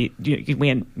she'd be,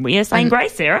 we are saying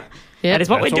grace, Sarah. Yeah, that is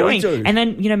what we're that's what we doing. do. And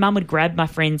then, Mum would grab my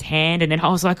friend's hand and then I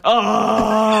was like,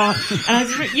 oh. And I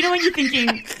just, when you're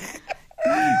thinking...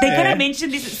 They're going to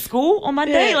mention this at school on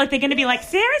Monday. Yeah. Like, they're going to be like,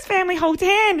 Sarah's family holds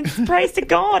hands and prays to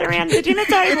God around the dinner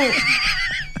table.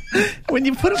 When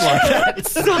you put it like that.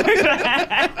 It's so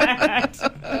bad.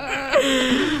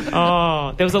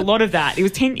 Oh, there was a lot of that.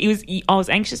 I was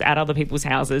anxious at other people's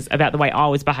houses about the way I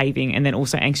was behaving and then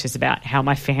also anxious about how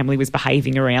my family was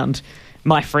behaving around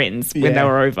my friends when they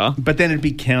were over. But then it'd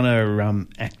be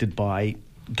acted by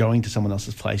going to someone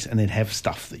else's place and they'd have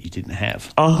stuff that you didn't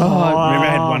have. Oh, I remember I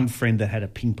had one friend that had a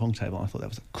ping pong table. I thought that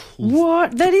was a cool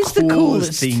What? That is the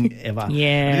coolest thing ever.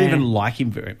 Yeah. I didn't even like him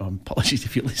very much. Apologies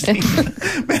if you're listening.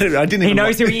 Man, I didn't even He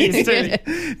knows who he is too.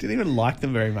 Didn't even like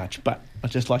them very much, but I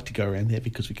just liked to go around there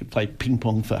because we could play ping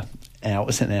pong for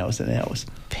hours and hours and hours.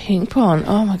 Ping pong.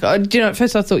 Oh my God. Do you know, at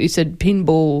first I thought you said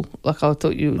pinball. Like, I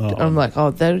thought you... I'm like,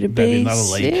 that would be another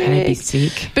league. That'd be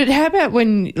sick. sick. But how about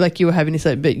when, you were having to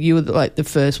say, but you were, the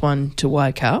first one to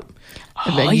wake up?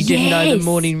 But you didn't know the yes.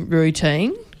 morning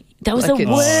routine? That was Like the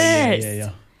it's- worst.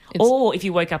 Yeah. Or if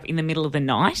you woke up in the middle of the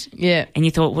night Yeah. and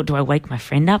you thought, well, do I wake my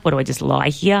friend up or do I just lie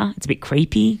here? It's a bit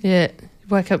creepy. Yeah.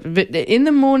 Wake up. But in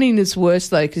the morning it's worse,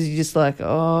 though, because you're just like,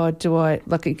 oh, do I...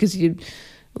 because you...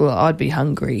 Well, I'd be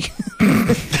hungry.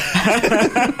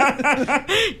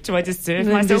 Do I just serve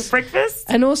Then myself just- breakfast?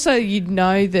 And also you'd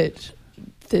know that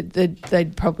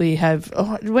they'd probably have...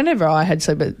 whenever I had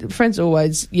but friends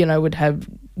always, would have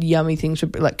yummy things for,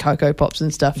 like Cocoa Pops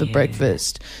and stuff for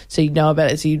breakfast. So you'd know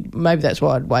about it. So maybe that's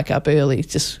why I'd wake up early,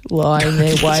 just lying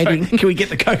there waiting. Can we get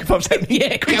the Cocoa Pops out?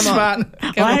 Yeah, quick, come on.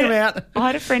 smart. I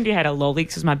had a friend who had a lolly,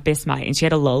 because was my best mate, and she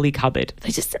had a lolly cupboard. They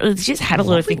just had a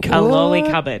lot of things. A lolly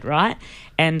cupboard, right?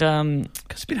 And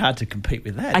It's a bit hard to compete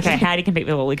with that. okay, how do you compete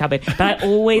with a lolly cupboard? But I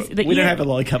always We don't have a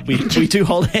lolly cup. We do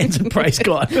hold hands and praise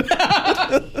God.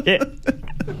 Yeah.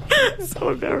 So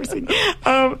embarrassing.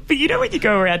 But when you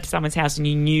go around to someone's house and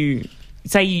you knew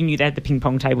they had the ping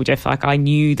pong table, Jeff, like I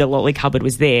knew the lolly cupboard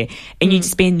was there, and you'd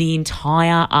spend the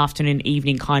entire afternoon,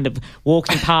 evening kind of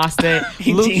walking past it,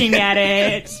 looking at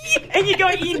it, and you go,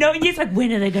 and it's like,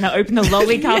 when are they going to open the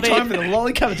lolly cupboard? Time for the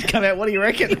lolly cupboard to come out. What do you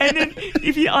reckon? And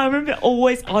then I remember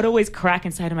I'd always crack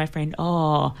and say to my friend,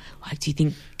 do you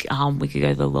think we could go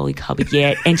to the lolly cupboard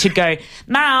yet? And she'd go,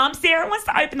 Mum, Sarah wants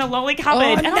to open the lolly cupboard.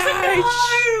 Oh, and I was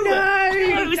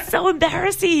like, no. It was so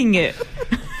embarrassing.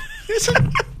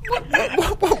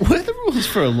 What were the rules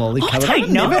for a lolly cupboard? don't I've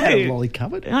never know. had a lolly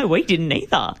cupboard. No, we didn't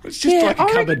either. It's just Yeah, like a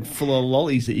I cupboard full of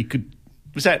lollies that you could...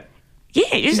 Was that...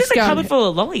 Yeah, it was just a go- cupboard full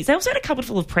of lollies. They also had a cupboard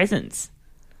full of presents.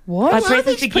 What? Like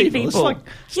presents to give It's people. like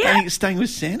staying with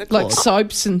Santa Like Claus.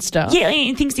 soaps and stuff. Yeah,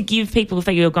 and things to give people if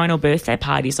they were going to a birthday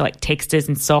party, so like texters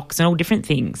and socks and all different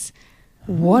things.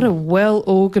 What a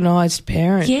well-organised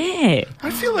parent. Yeah.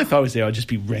 I feel like if I was there, I'd just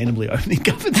be randomly opening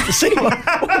cupboards to see what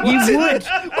You would.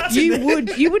 You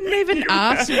would. You wouldn't even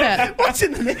ask about it. what's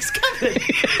in the next cupboard.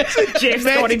 Jeff's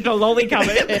got into a lolly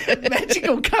cupboard.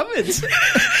 Magical cupboards.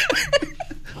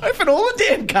 Open all the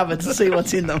damn cupboards to see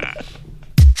what's in them.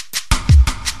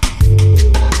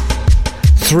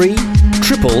 3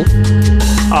 Triple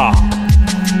R.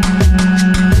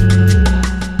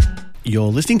 You're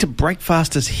listening to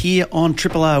Breakfasters here on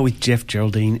Triple R with Jeff,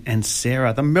 Geraldine and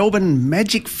Sarah. The Melbourne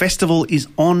Magic Festival is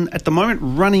on at the moment,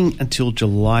 running until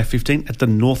July 15 at the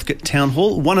Northcote Town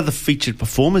Hall. One of the featured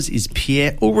performers is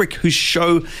Pierre Ulrich, whose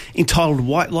show entitled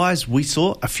White Lies we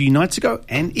saw a few nights ago,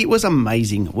 and it was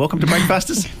amazing. Welcome to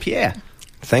Breakfasters, Pierre.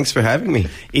 Thanks for having me.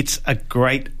 It's a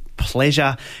great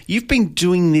pleasure. You've been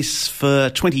doing this for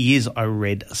 20 years, I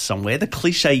read somewhere. The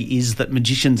cliche is that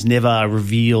magicians never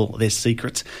reveal their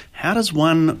secrets. How does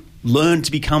one learn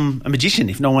to become a magician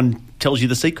if no one tells you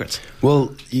the secrets?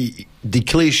 Well, the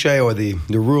cliche or the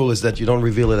rule is that you don't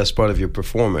reveal it as part of your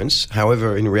performance.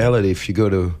 However, in reality, if you go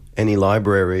to any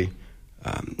library,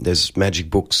 there's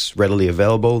magic books readily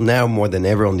available. Now more than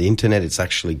ever on the internet, it's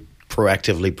actually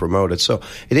proactively promoted. So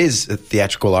it is a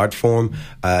theatrical art form,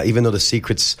 even though the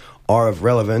secrets are of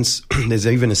relevance. There's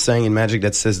even a saying in magic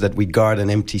that says that we guard an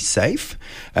empty safe.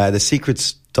 The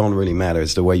secrets don't really matter.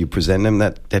 It's the way you present them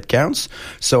that counts.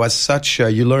 So as such,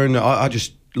 you learn. I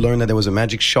just learned that there was a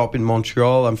magic shop in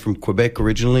Montreal. I'm from Quebec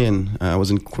originally, and I was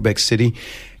in Quebec City,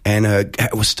 and I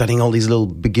was studying all these little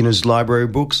beginners library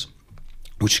books,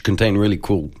 which contain really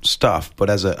cool stuff. But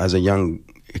as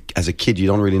a kid, you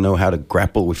don't really know how to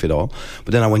grapple with it all.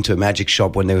 But then I went to a magic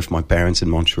shop one day with my parents in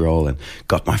Montreal and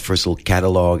got my first little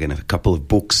catalog and a couple of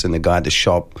books. And the guy at the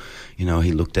shop,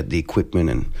 he looked at the equipment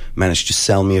and managed to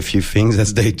sell me a few things,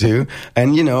 as they do.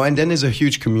 And, and then there's a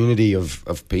huge community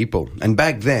of people. And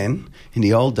back then, in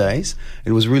the old days,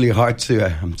 it was really hard to,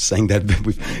 I'm saying that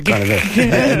with kind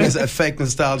of a fake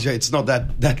nostalgia. It's not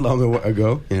that long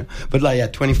ago,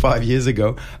 But 25 years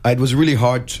ago, it was really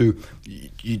hard to...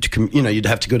 You'd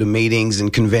have to go to meetings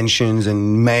and conventions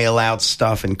and mail out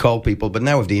stuff and call people. But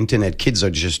now with the internet, kids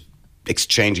are just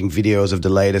exchanging videos of the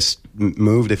latest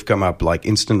move. They've come up like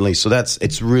instantly. So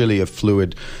it's really a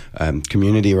fluid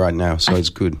community right now. So it's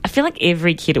good. I feel like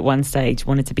every kid at one stage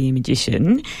wanted to be a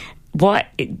magician.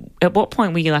 At what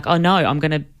point were you like, oh no, I'm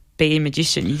going to be a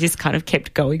magician? You just kind of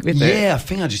kept going with it. Yeah, I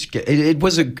think I just get it.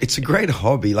 It's a great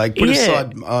hobby. Like put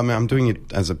aside, I'm doing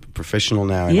it as a professional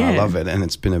now, and I love it. And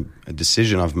it's been a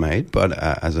decision I've made, but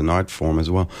as an art form as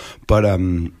well. But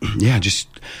I just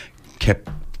kept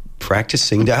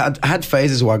practicing. I had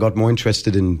phases where I got more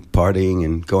interested in partying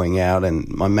and going out, and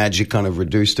my magic kind of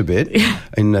reduced a bit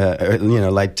in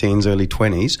late teens, early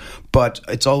 20s. But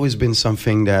it's always been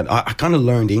something that I kind of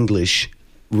learned English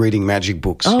reading magic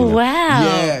books. Oh, wow.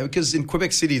 Yeah, because in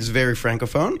Quebec City, it's very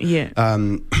francophone. Yeah.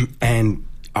 And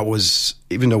I was,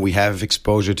 even though we have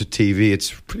exposure to TV,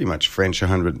 it's pretty much French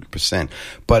 100%.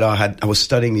 But I was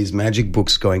studying these magic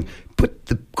books going, put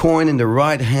the coin in the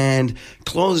right hand,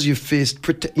 close your fist,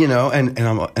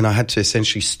 and I had to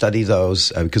essentially study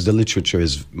those because the literature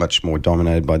is much more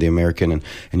dominated by the American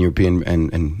and European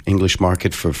and English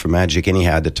market for magic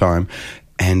anyhow at the time.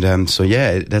 And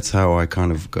that's how I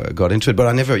kind of got into it. But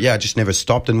I just never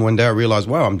stopped. And one day I realized,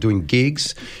 wow, I'm doing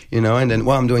gigs, and then,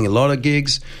 I'm doing a lot of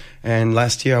gigs. And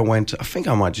last year I think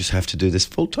I might just have to do this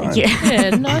full time.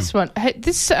 Yeah, nice one. Hey,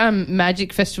 this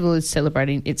Magic Festival is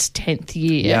celebrating its 10th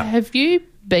year. Yeah. Have you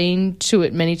been to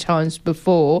it many times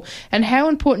before? And how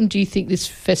important do you think this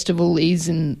festival is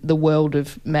in the world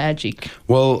of magic?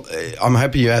 Well, I'm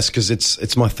happy you asked because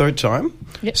it's my third time.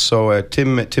 Yep. So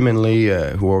Tim and Lee,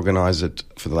 who organise it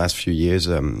for the last few years,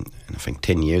 and I think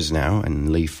 10 years now,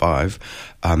 and Lee 5,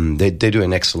 they do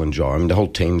an excellent job. I mean, the whole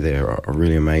team there are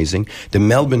really amazing. The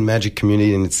Melbourne magic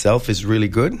community in itself is really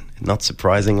good, not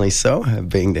surprisingly so,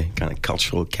 being the kind of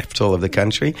cultural capital of the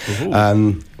country.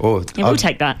 We'll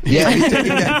take that. Yeah,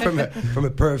 taking that from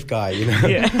a Perth guy,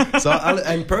 Yeah. So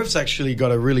and Perth's actually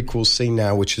got a really cool scene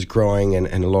now, which is growing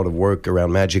and a lot of work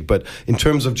around magic. But in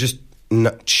terms of just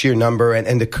sheer number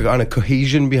and the kind of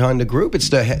cohesion behind the group, it's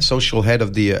the social head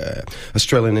of the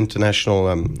Australian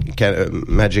International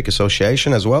Magic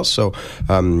Association as well. So,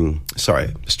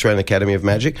 Australian Academy of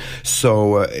Magic.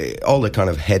 So all the kind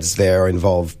of heads there are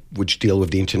involved, which deal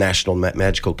with the international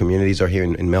magical communities, are here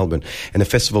in Melbourne. And the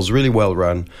festival's really well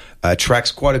run,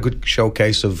 attracts quite a good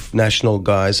showcase of national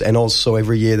guys, and also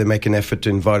every year they make an effort to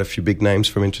invite a few big names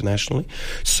from internationally.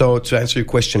 So to answer your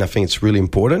question, I think it's really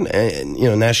important. And,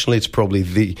 nationally it's probably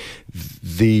the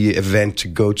event to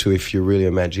go to if you're really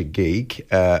a magic geek.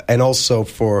 And also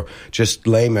for just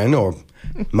laymen or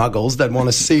muggles that want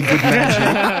to see good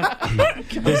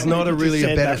magic, there's not a really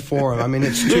a better forum. I mean,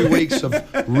 it's 2 weeks of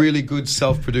really good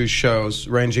self-produced shows,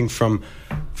 ranging from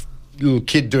little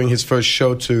kid doing his first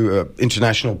show to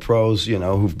international pros,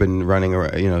 who've been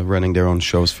running their own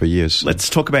shows for years. Let's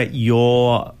talk about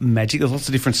your magic. There's lots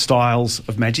of different styles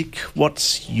of magic.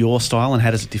 What's your style and how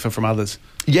does it differ from others?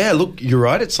 Yeah, look, you're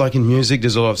right. It's like in music,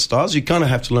 there's a lot of styles. You kind of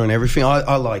have to learn everything.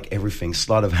 I like everything.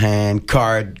 Sleight of hand,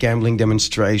 card, gambling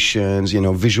demonstrations,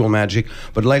 visual magic.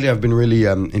 But lately I've been really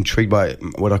intrigued by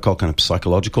what I call kind of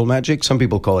psychological magic. Some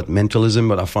people call it mentalism,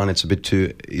 but I find it's a bit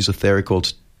too esoterical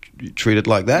to treat it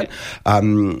like that.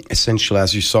 Essentially,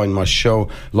 as you saw in my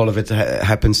show, a lot of it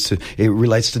it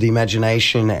relates to the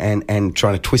imagination and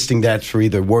trying to twisting that through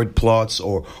either word plots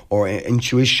or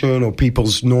intuition or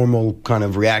people's normal kind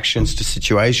of reactions to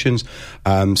situations.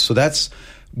 So that's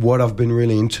what I've been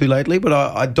really into lately, but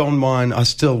I don't mind. I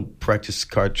still practice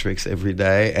card tricks every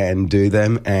day and do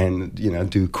them and,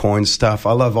 do coin stuff.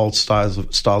 I love all styles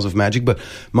of magic, but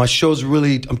my show's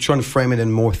really, I'm trying to frame it in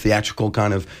a more theatrical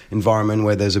kind of environment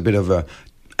where there's a bit of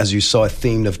as you saw, a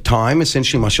theme of time.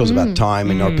 Essentially, my show's about time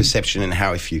and our perception and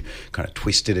how if you kind of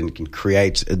twist it and can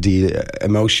create the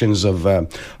emotions of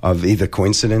either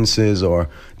coincidences or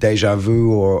deja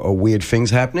vu or weird things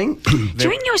happening.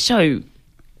 During your show,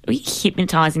 are you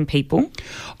hypnotising people?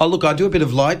 Oh, look, I do a bit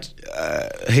of light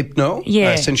hypno,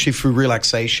 essentially through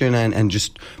relaxation and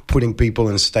just putting people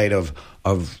in a state of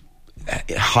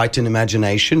heightened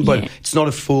imagination, but it's not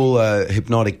a full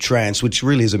hypnotic trance, which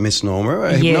really is a misnomer.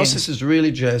 Hypnosis is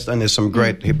really just, and there's some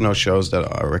great hypno shows that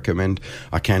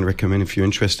I can recommend if you're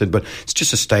interested, but it's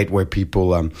just a state where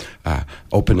people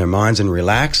open their minds and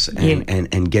relax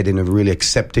and get in a really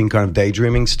accepting kind of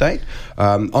daydreaming state.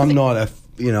 I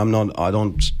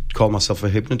don't call myself a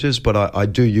hypnotist, but I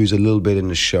do use a little bit in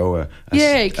the show.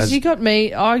 Because you got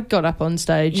me. I got up on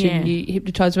stage and you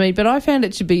hypnotised me, but I found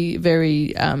it to be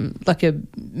very like a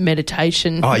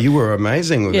meditation. Oh, you were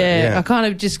amazing with it. Yeah, I kind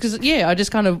of I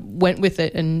just kind of went with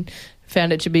it and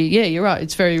found it to be, you're right,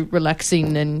 it's very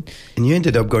relaxing. And you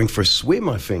ended up going for a swim,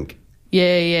 I think.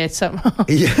 Yeah,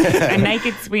 a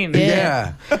naked swim.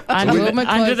 Yeah.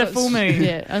 Under the full moon.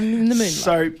 Yeah, in the moonlight.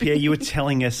 So, Pierre, you were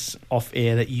telling us off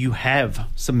air that you have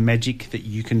some magic that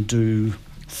you can do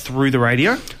through the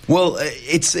radio. Well,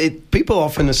 people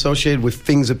often associate with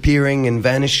things appearing and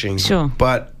vanishing. Sure.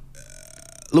 But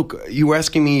look, you were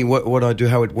asking me what I do,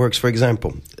 how it works, for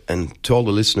example. And to all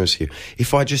the listeners here,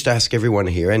 if I just ask everyone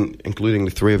here, and including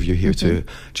the three of you here, to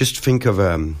just think of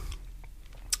a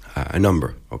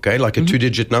number, okay, like a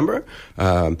 2-digit number,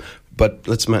 but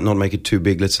let's not make it too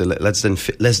big. Let's say less than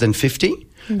 50.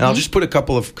 And I'll just put a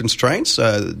couple of constraints.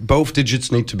 Both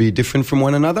digits need to be different from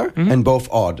one another and both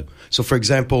odd. So, for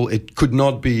example, it could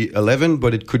not be 11,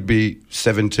 but it could be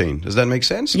 17. Does that make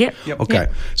sense? Yep. Okay.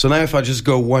 Yep. So now if I just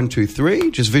go 1, 2,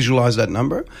 3, just visualize that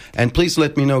number. And please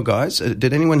let me know, guys,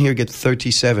 did anyone here get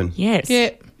 37? Yes.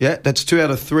 Yeah, that's 2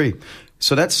 out of 3.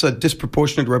 So that's a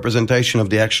disproportionate representation of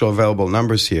the actual available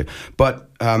numbers here. But,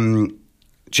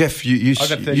 Jeff, I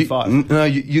got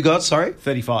 35. You got, sorry?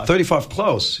 35. 35,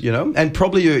 close, And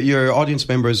probably your audience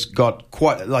members got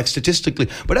quite, like, statistically.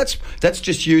 But that's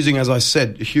just using, as I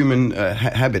said, human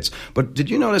habits. But did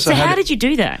you notice So how did you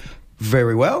do that?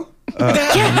 Very well.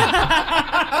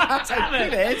 That's a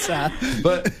good answer.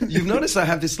 But you've noticed I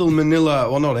have this little manila,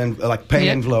 pay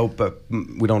envelope.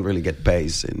 We don't really get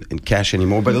pays in cash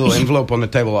anymore, but a little envelope on the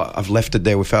table. I've left it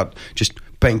there without just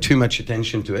paying too much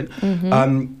attention to it.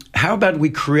 How about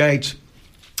we create...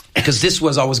 Because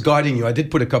I was guiding you. I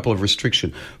did put a couple of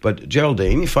restrictions. But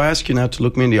Geraldine, if I ask you now to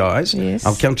look me in the eyes,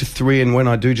 I'll count to 3. And when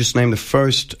I do, just name the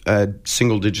first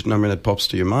single-digit number that pops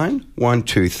to your mind. 1,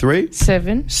 2, 3.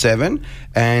 7. 7.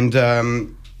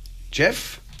 And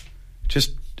Jeff,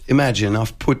 just imagine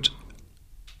I've put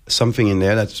something in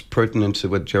there that's pertinent to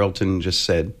what Geraldine just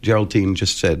said.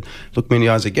 Look me in the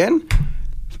eyes again.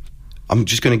 I'm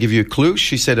just going to give you a clue.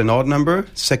 She said an odd number.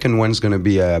 Second one's going to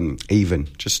be even.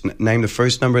 Just name the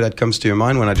first number that comes to your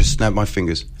mind when I just snap my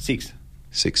fingers. 6.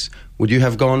 6. Would you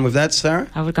have gone with that, Sarah?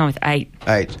 I would have gone with 8.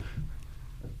 8.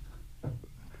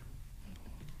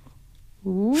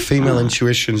 Female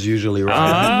intuition's usually right.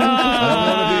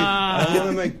 I don't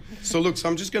want to make... So look,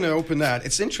 I'm just going to open that.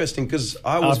 It's interesting because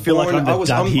I was born.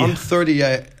 I'm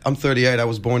 38. I'm 38. I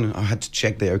was born. I had to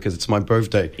check there because it's my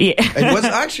birthday. Yeah. It was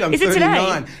actually. I'm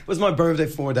 39. It was my birthday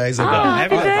 4 days ago.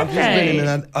 Happy birthday. I've just been in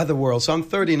another world. So I'm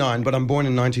 39, but I'm born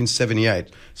in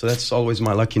 1978. So that's always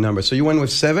my lucky number. So you went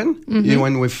with 7. You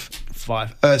went with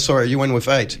 5. You went with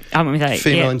 8. I went with 8.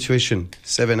 Female intuition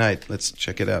 7, 8. Let's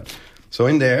check it out. So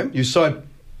in there, you saw it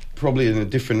probably in a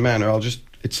different manner.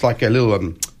 It's like a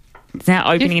little It's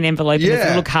now opening an envelope and there's a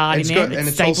little card in there and that's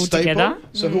it's all stapled stapled. together.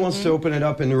 So who wants to open it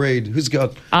up and read? Who's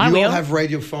got... I you will. all have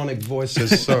radiophonic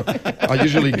voices, so I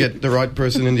usually get the right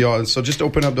person in the audience. So just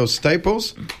open up those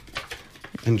staples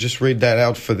and just read that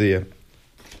out for the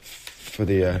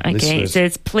Okay, listeners. it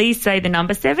says, please say the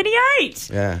number 78.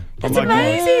 Yeah. That's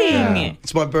amazing.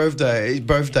 It's my birthday.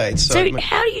 So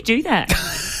how do you do that?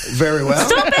 Very well.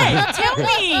 Stop it. Tell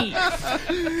me.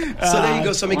 So there you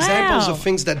go. Some examples wow. of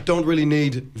things that don't really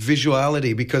need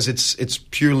visuality because it's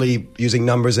purely using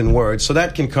numbers and words. So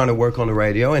that can kind of work on the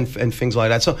radio and things like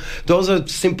that. So those are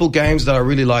simple games that I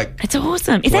really like. It's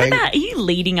awesome. Is playing. that about, are you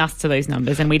leading us to those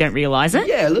numbers and we don't realise it?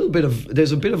 Yeah, a little bit of.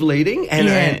 There's a bit of leading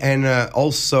and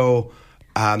also.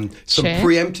 Some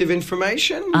preemptive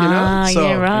information, you know. So,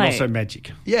 yeah, right. And also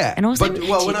magic. Yeah, And also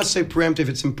but when I say preemptive,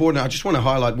 it's important. I just want to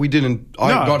highlight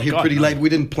I got here pretty late. We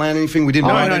didn't plan anything. We didn't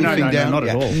write anything down. Not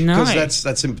at all. No.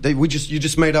 Because you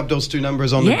just made up those two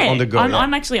numbers on the go.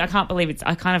 I'm actually, I can't believe it's,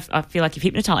 I feel like you've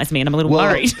hypnotised me and I'm a little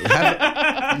worried.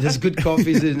 There's good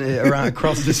coffees around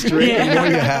across the street. The more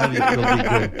you have, it'll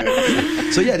be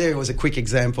good. So yeah, there was a quick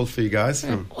example for you guys.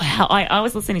 Wow, I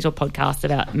was listening to a podcast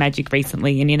about magic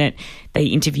recently, and in it they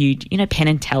interviewed, Penn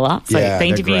and Teller. So Yeah, they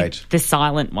they're interviewed great. the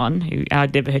silent one, who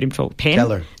I'd never heard him before.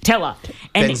 Teller. And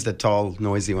Penn's the tall,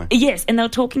 noisy one. yes, and they were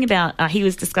talking about, he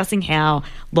was discussing how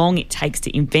long it takes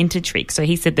to invent a trick. So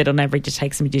he said that on average it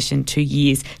takes a magician 2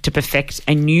 years to perfect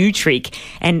a new trick.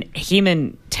 And him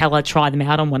and Teller try them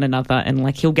out on one another, and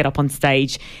like he'll get up on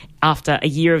stage after a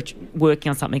year of working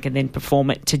on something and then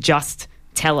perform it to just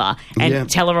Teller. And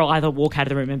Teller will either walk out of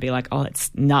the room and be like, oh,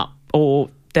 it's nut, or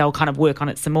they'll kind of work on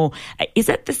it some more. Is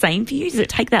that the same for you? Does it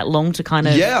take that long to kind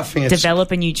of I think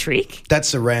develop a new trick?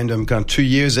 That's a random kind of 2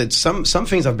 years. It's some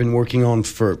things I've been working on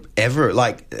forever.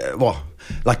 Like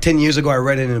 10 years ago, I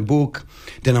read it in a book.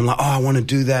 Then I'm like, I want to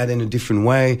do that in a different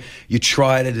way. You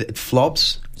try it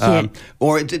flops.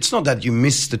 Or it's not that you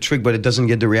miss the trick, but it doesn't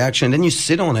get the reaction. Then you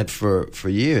sit on it for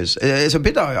years. It's a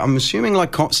bit, I'm assuming,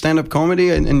 like stand-up comedy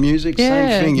and music,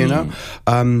 same thing, you know.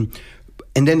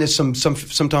 And then there's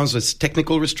sometimes there's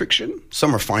technical restriction.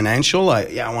 Some are financial.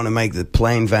 Like, I want to make the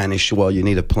plane vanish. Well, you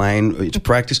need a plane to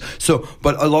practice. So,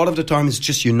 but a lot of the time it's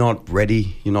just you're not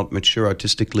ready. You're not mature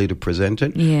artistically to present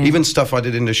it. Yeah. Even stuff I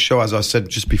did in the show, as I said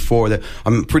just before, that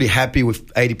I'm pretty happy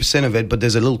with 80% of it, but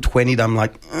there's a little 20 that I'm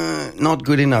like, not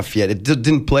good enough yet. It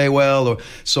didn't play well.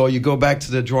 So you go back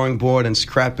to the drawing board and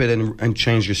scrap it and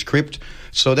change your script.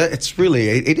 So that it's really,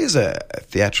 it is a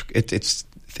theatrical, it's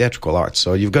theatrical art.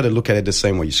 So you've got to look at it the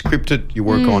same way. You script it, you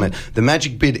work on it. The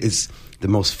magic bit is the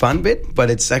most fun bit, but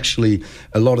it's actually,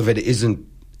 a lot of it isn't,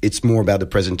 it's more about the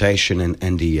presentation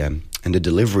and the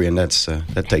delivery, and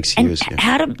that takes years. And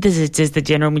how does the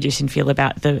general magician feel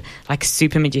about the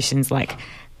super magicians like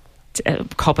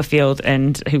Copperfield,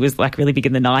 and who was like really big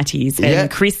in the 90s,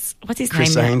 and Chris, what's his name?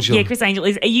 Chris Angel. Yeah, Chris Angel.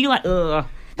 Are you like, ugh?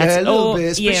 A little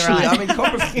bit, especially. Yeah, right. I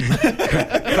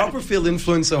mean, Copperfield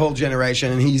influenced a whole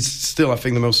generation, and he's still, I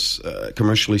think, the most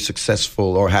commercially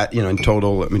successful or in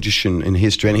total magician in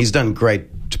history. And he's done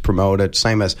great to promote it.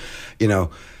 Same as,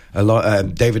 a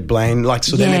lot. David Blaine, then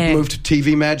it moved to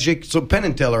TV magic. So Penn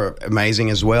and Teller are amazing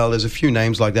as well. There's a few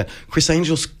names like that. Chris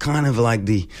Angel's kind of like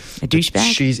a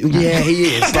douchebag. Yeah,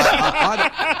 he is.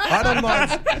 I don't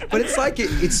mind, but it's like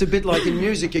it's a bit like in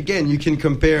music. Again, you can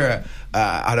compare.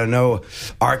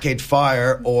 Arcade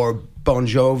Fire or Bon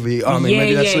Jovi. I mean,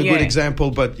 maybe that's a good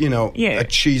example, but a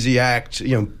cheesy act.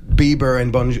 Bieber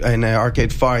and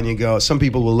Arcade Fire, and you go. Some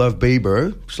people will love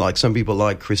Bieber, like some people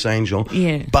like Chris Angel.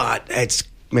 Yeah, but it's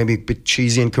maybe a bit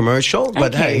cheesy and commercial,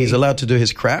 but hey, he's allowed to do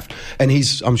his craft, and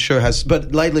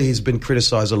but lately he's been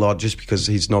criticized a lot just because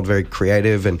he's not very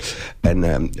creative and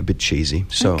a bit cheesy.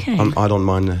 So I don't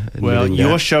mind.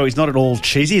 Your show is not at all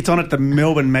cheesy. It's on at the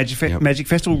Melbourne Magic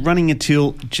Festival, running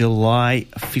until July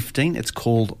 15. It's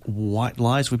called White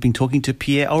Lies. We've been talking to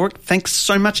Pierre Ulrich. Thanks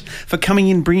so much for coming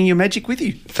in, bringing your magic with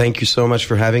you. Thank you so much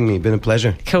for having me. Been a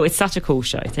pleasure. Cool. It's such a cool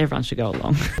show. So everyone should go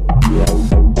along.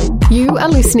 You are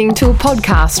listening to a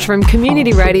podcast from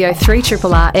Community Radio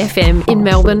 3RRR FM in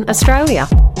Melbourne, Australia.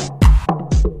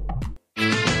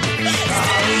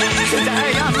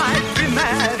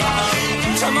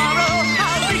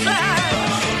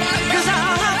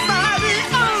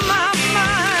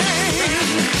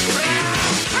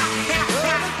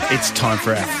 It's time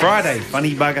for our Friday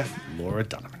Funny Bugger, Laura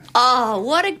Donovan. Oh,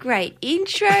 what a great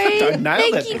intro.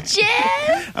 Thank you,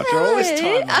 Jeff. After all this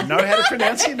time, I know how to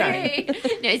pronounce your name.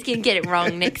 No, he's going to get it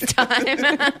wrong next time.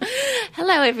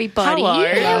 Hello, everybody.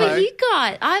 Hello. How are you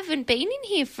guys? I haven't been in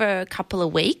here for a couple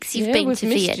of weeks. You've been to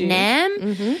Vietnam.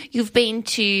 Mm-hmm. You've been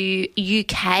to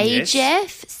UK,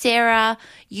 Jeff. Sarah,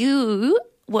 you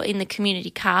were in the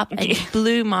Community Cup and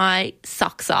blew my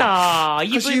socks off. Oh,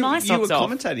 you blew my You were socks off.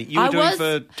 commentating. You were doing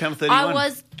for Channel 31. I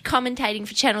was commentating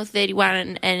for Channel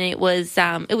 31 and it was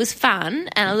fun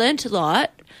and I learnt a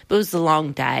lot. But it was a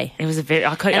long day. It was a very. I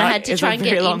had to try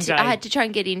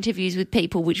and get interviews with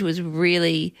people, which was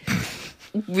really,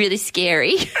 really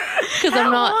scary because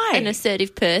I'm not an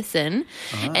assertive person.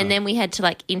 And then we had to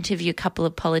like interview a couple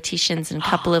of politicians and a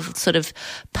couple of sort of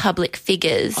public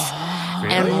figures.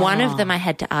 And one of them I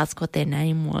had to ask what their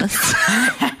name was.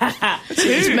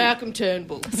 It's Malcolm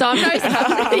Turnbull. So I'm no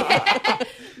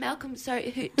Malcolm.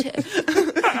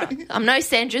 I'm no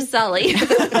Sandra Sully,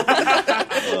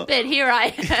 but here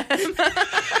I am.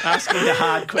 Asking the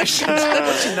hard questions.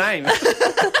 What's your name?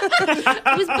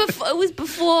 It was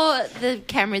before the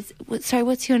cameras. Sorry,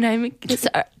 what's your name?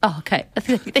 Okay.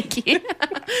 Thank you.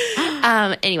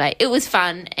 Anyway, it was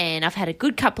fun, and I've had a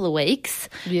good couple of weeks.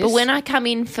 Yes. But when I come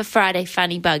in for Friday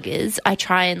Funny Buggers, I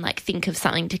try and like think of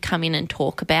something to come in and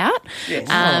talk about. Yes.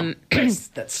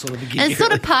 That's sort of the gig. And it's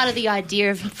sort of part of the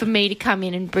idea for me to come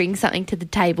in and bring something to the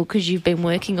table because you've been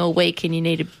working all week and you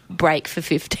need a break for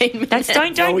 15 minutes.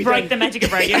 Don't break the magic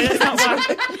of radio.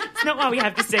 That's not why we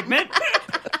have this segment.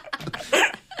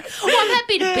 Well, I'm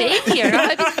happy to be here. I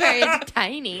hope it's very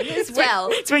entertaining as well.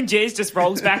 It's when Jez just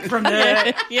rolls back from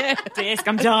the desk.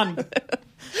 I'm done.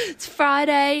 It's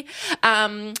Friday.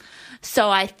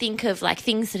 So I think of like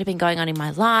things that have been going on in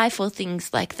my life or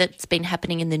things like that's been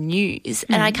happening in the news.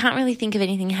 And I can't really think of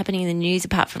anything happening in the news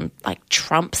apart from like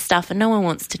Trump stuff, and no one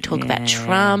wants to talk about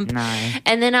Trump. No.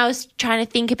 And then I was trying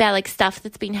to think about like stuff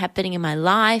that's been happening in my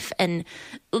life, and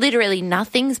literally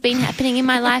nothing's been happening in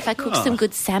my life. I cooked some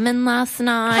good salmon last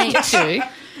night. Too.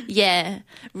 Yeah,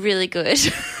 really good.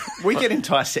 We get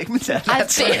entire segments out of that.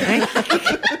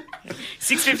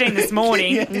 6:15 this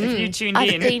morning. If you tuned I've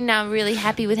in, been really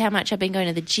happy with how much I've been going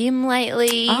to the gym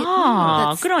lately.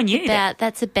 Oh, good on you.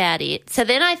 That's about it. So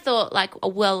then I thought, like,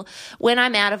 well, when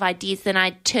I'm out of ideas, then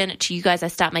I turn it to you guys. I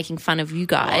start making fun of you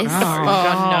guys.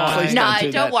 Please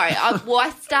Don't worry.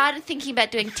 I started thinking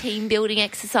about doing team building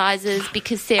exercises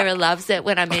because Sarah loves it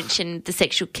when I mention the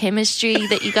sexual chemistry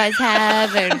that you guys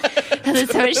have, and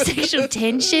there's so much sexual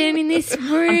tension in this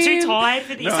room. I'm too tired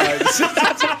for this.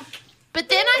 But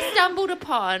then I stumbled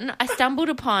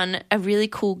upon a really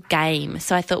cool game.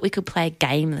 So I thought we could play a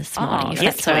game this morning, if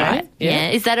that's all right. Yeah.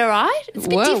 Is that all right? It's a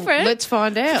bit different. Let's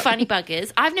find out. Funny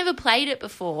Buggers. I've never played it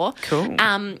before. Cool.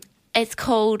 It's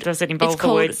called... Does it involve the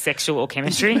word sexual or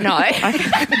chemistry? No.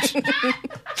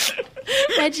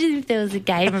 Imagine if there was a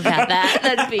game about that.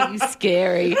 That'd be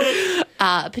scary.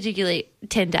 Particularly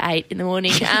 10 to 8 in the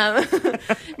morning.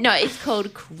 No, it's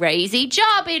called Crazy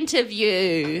Job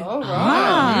Interview. All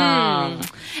right.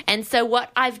 And so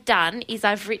what I've done is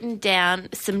I've written down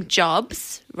some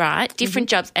jobs, right? Different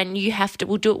jobs, and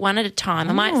we'll do it one at a time.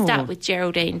 I might start with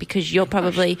Geraldine because you're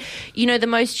probably, the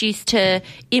most used to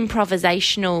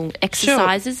improvisational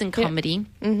exercises and comedy.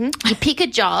 Mm-hmm. You pick a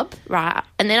job, right?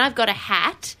 And then I've got a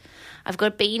hat. I've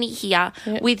got a beanie here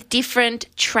with different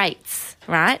traits,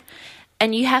 right?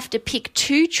 And you have to pick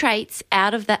 2 traits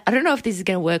out of that. I don't know if this is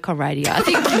going to work on radio. I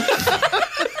think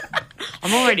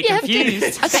I'm already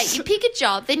confused. Okay, you pick a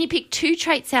job, then you pick 2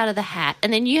 traits out of the hat,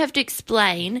 and then you have to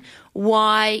explain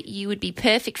why you would be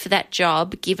perfect for that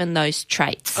job given those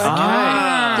traits. Okay.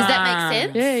 Does that make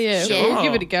sense? Yeah. Sure. We'll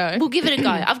give it a go. We'll give it a go.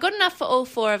 I've got enough for all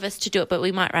 4 of us to do it, but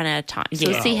we might run out of time. So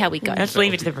we'll see how we go. Let's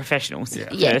leave it to the professionals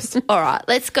Yes. All right,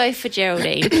 let's go for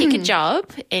Geraldine. Pick a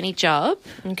job, any job.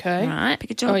 Okay. Right.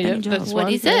 Pick a job, any job. That's What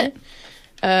one. is it?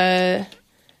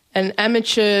 An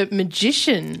amateur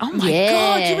magician. Oh my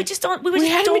God! We were just talking on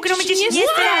magicians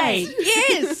yesterday.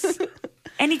 Yes.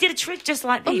 And he did a trick just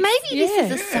like this. Or maybe this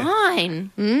is a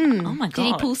sign. Oh my God! Did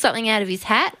he pull something out of his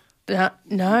hat?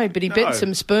 No, but he bent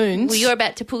some spoons. Well, you're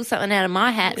about to pull something out of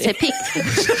my hat, so pick.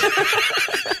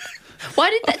 Why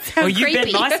did that sound creepy? You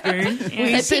bent my spoon.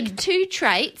 So pick 2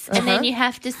 traits, and then you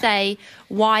have to say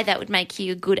why that would make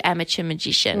you a good amateur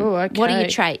magician. Oh, okay. What are your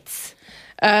traits?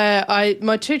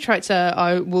 My 2 traits are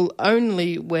I will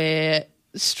only wear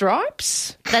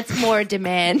stripes. That's more a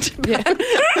demand. Yeah.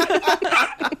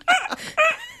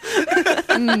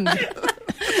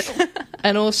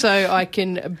 And also I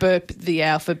can burp the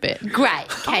alphabet. Great.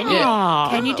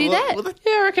 Can you do that?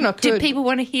 Yeah, I reckon I could. Do people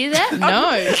want to hear that?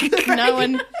 No. No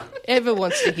one ever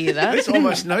wants to hear that. There's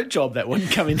almost no job that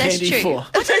wouldn't come in handy true. for.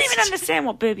 I don't even understand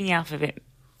what burping the alphabet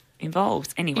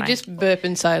involves. Anyway, You just burp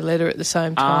and say a letter at the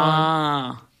same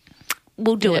time.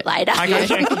 We'll do it later.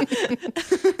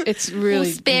 It's really We'll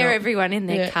spare everyone in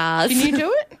their cars. Can you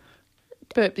do it?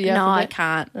 Burp the No, I alphabet?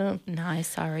 can't. Oh. No,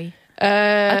 sorry.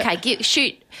 Okay,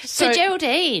 shoot. So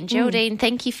Geraldine,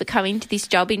 thank you for coming to this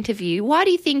job interview. Why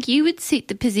do you think you would suit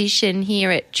the position here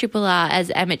at Triple R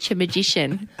as amateur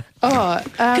magician?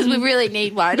 Because we really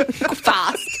need one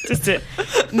fast. Just to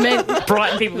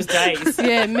brighten people's days.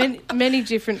 Yeah, many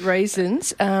different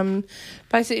reasons.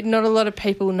 Basically, not a lot of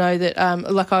people know that.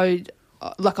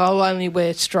 I'll only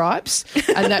wear stripes,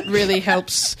 and that really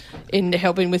helps in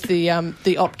helping with the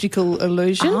optical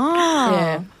illusion. Ah.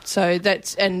 Yeah, so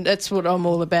that's what I'm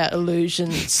all about,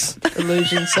 illusions.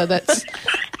 So that's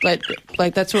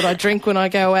like that's what I drink when I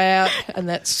go out, and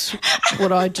that's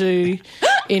what I do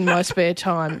in my spare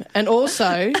time. And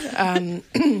also,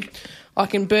 I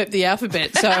can burp the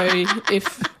alphabet. So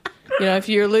if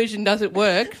your illusion doesn't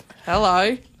work,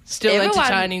 hello. Still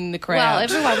entertaining the crowd. Well,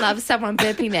 everyone loves someone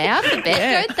burping their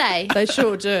alphabet, don't they? They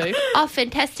sure do. Oh,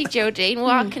 fantastic, Geraldine. Well,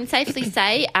 I can safely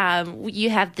say you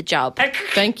have the job.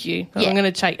 Thank you. Yeah. I'm going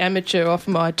to take amateur off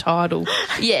my title.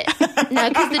 Yeah. No,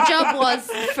 because the job was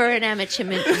for an amateur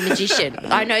magician.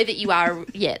 I know that you are,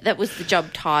 that was the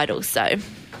job title, so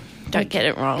don't get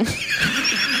it wrong.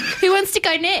 Who wants to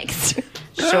go next?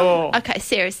 Sure. Okay,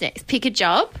 Sarah's next. Pick a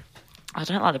job. I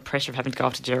don't like the pressure of having to go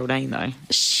after Geraldine, though.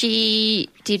 She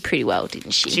did pretty well,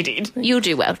 didn't she? She did. You'll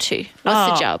do well too.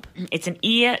 What's the job? It's an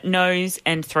ear, nose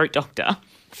and throat doctor.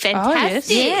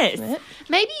 Fantastic. Yes.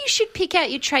 Maybe you should pick out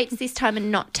your traits this time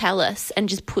and not tell us and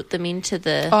just put them into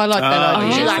the... I like that idea.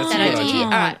 Would you like that's that a good idea? idea. All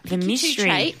right, The pick your mystery. two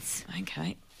traits.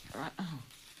 Okay. Right. Oh,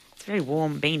 it's a very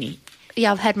warm beanie.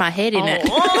 Yeah, I've had my head in it.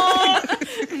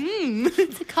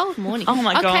 It's a cold morning. Oh,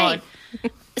 my God.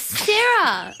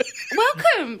 Sarah,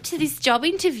 welcome to this job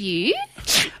interview.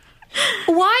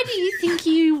 Why do you think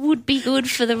you would be good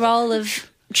for the role of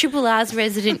Triple R's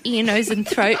resident ear, nose and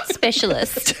throat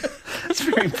specialist? That's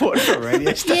very important for a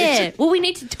radio station. Yeah, well, we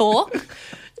need to talk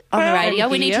on the radio.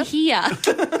 We need to hear.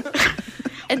 hear.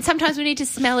 And sometimes we need to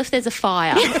smell if there's a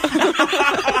fire.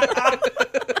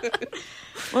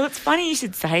 Well, it's funny you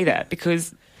should say that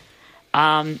because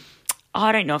I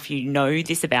don't know if you know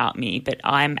this about me, but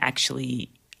I'm actually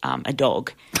a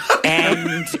dog.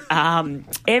 And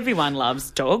everyone loves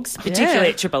dogs, particularly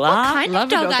at Triple R. What kind Love of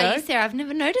dog a doggo. are you, Sarah? I've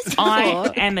never noticed before.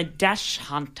 I am a dash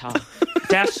hunter.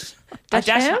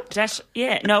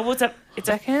 Yeah, no, it's a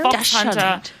fox Dash hunter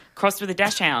hunt. crossed with a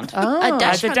dash hound. A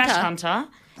dash It's a dash hunter.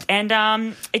 hunter.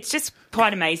 And it's just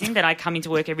quite amazing that I come into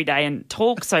work every day and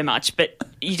talk so much, but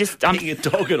you just... Being a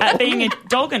dog and all. Being a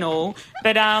dog and all.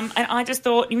 But and I just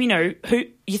thought, who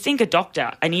you think a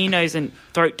doctor, an ear, nose and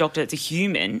throat doctor that's a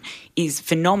human is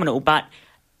phenomenal, but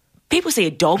people see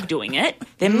a dog doing it,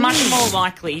 they're much more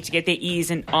likely to get their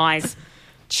ears and eyes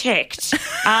checked.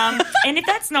 And if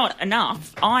that's not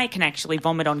enough, I can actually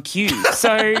vomit on cue.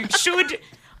 So should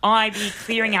I be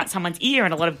clearing out someone's ear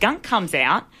and a lot of gunk comes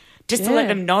out, just to let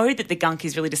them know that the gunk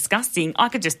is really disgusting, I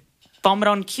could just vomit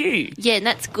on cue. Yeah, and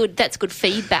that's good. That's good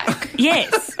feedback.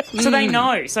 Yes. So they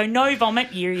know. So no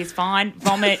vomit, your ear's fine.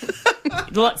 Vomit,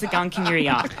 lots of gunk in your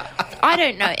ear. I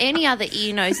don't know any other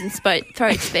ear, nose and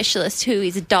throat specialist who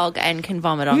is a dog and can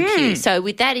vomit on cue. So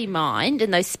with that in mind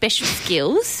and those special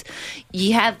skills,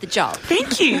 you have the job.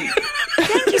 Thank you.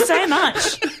 Thank you so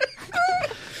much.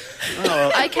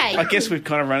 Okay. I guess we've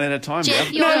kind of run out of time Jeff,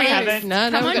 now. you're we next. haven't.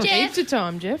 No, Come we've on, got Jeff. heaps of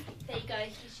time, Jeff. There you go.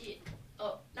 Here's your...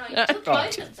 Oh, no, you took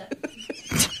both of them.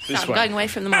 This I'm one. going away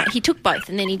from the mic. He took both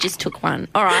and then he just took one.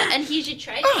 All right, and here's your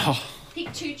trait.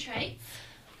 Pick two traits.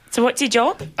 So what's your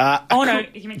job? No.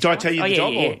 You meant Do I job? tell you Oh, the yeah,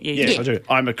 job? yeah, Or? yeah, Yes, yeah. I do.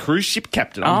 I'm a cruise ship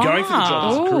captain. I'm going for the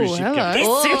job as a cruise ship hello. captain.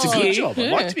 Oh. It's a good This job.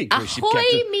 I'd like to be a cruise ship Ahoy,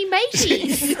 captain. me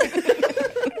mateys.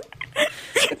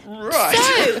 Right.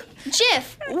 So,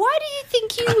 Jeff, why do you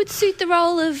think you would suit the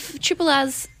role of Triple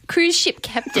R's cruise ship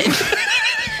captain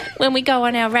when we go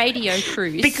on our radio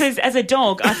cruise? Because as a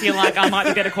dog, I feel like I might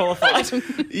be better qualified.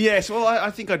 Yes, well, I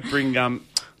think I'd bring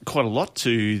quite a lot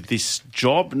to this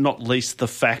job, not least the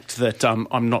fact that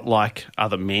I'm not like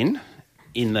other men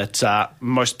in that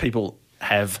most people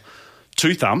have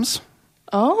 2 thumbs.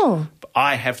 Oh.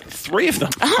 I have 3 of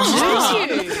them.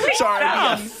 So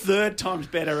I'm a third times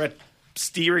better at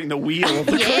steering the wheel of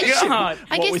the cruise ship God.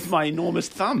 with my enormous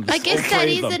thumbs. I guess all that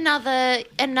 3 is of them.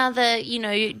 another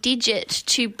digit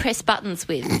to press buttons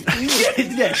with.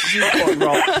 Yes, you're quite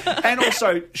right. And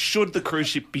also, should the cruise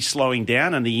ship be slowing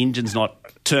down and the engine's not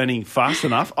turning fast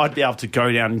enough, I'd be able to go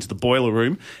down into the boiler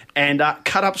room and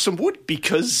cut up some wood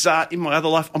because in my other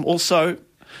life I'm also,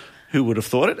 who would have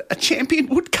thought it, a champion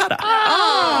woodcutter.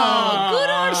 Oh, good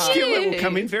on Skill that you. will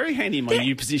come in very handy in my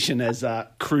new position as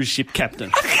cruise ship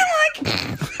captain. I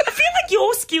feel like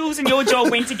your skills and your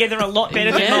job went together a lot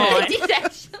better than mine. It did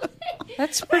actually.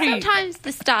 That's pretty. Sometimes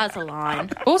the stars align.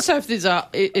 Also, if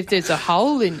there's a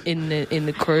hole in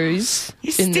the cruise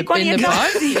in the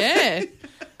boat, yeah.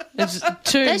 There's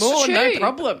two That's more, true. no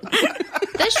problem.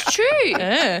 That's true.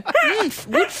 Yeah.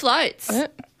 Wood floats.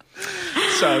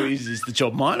 So is the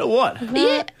job mine or what?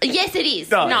 Yeah. Yes, it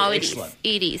is. Oh, No, excellent.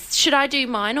 it is. Should I do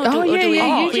mine or Oh, do yeah, we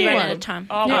yeah, you we do run one. out of time?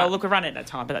 Oh, well, look, we're running out of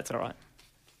time, but that's all right.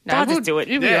 No, I'll just do it.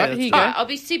 You'll be Yeah, right. Here you All go. right, I'll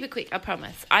be super quick. I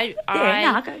promise. I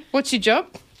go. What's your job?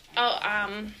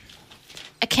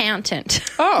 Accountant.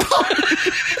 Oh.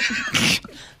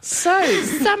 So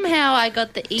Somehow I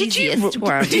got the easiest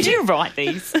one. Did you write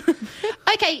these?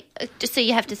 Okay, just so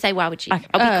you have to say why would you?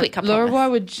 I'll be quick. I Laura,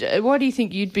 promise. why do you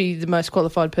think you'd be the most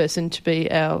qualified person to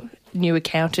be our new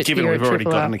accountant Given here we've at already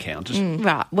Triple got R? an accountant.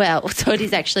 Right. Well, so it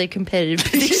is actually a competitive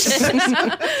position.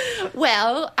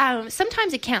 Well,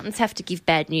 sometimes accountants have to give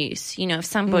bad news. You know, if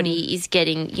somebody is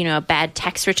getting, a bad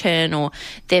tax return or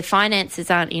their finances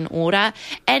aren't in order.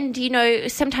 And,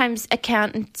 sometimes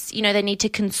accountants, they need to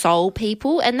console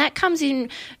people. And that comes in,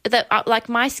 like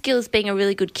my skills being a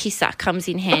really good kisser comes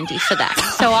in handy for that.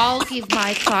 So I'll give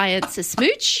my clients a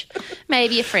smooch,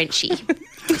 maybe a Frenchie.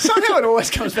 Somehow it always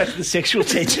comes back to the sexual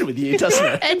tension with you, doesn't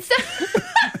it? And so...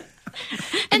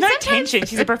 No tension.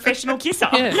 She's a professional kisser.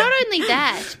 Not only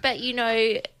that, but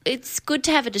it's good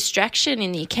to have a distraction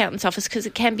in the accountant's office because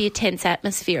it can be a tense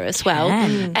atmosphere as well.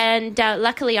 And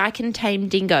luckily, I can tame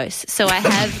dingoes, so I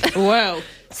have Well,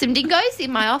 some dingoes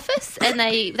in my office, and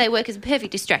they work as a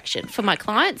perfect distraction for my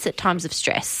clients at times of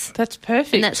stress. that's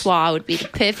perfect. And that's why I would be the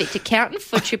perfect accountant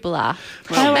for Triple R.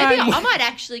 Maybe I might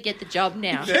actually get the job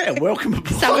now. Yeah, welcome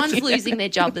aboard. Someone's losing their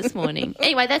job this morning.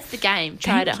 Anyway, that's the game.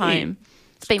 Try it at home.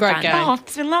 It's been Great fun. game. Oh,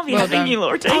 it's been lovely Well having done. you,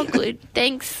 Laura. Oh, good.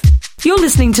 Thanks. You're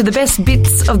listening to the best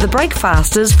bits of the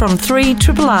Breakfasters from 3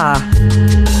 Triple R.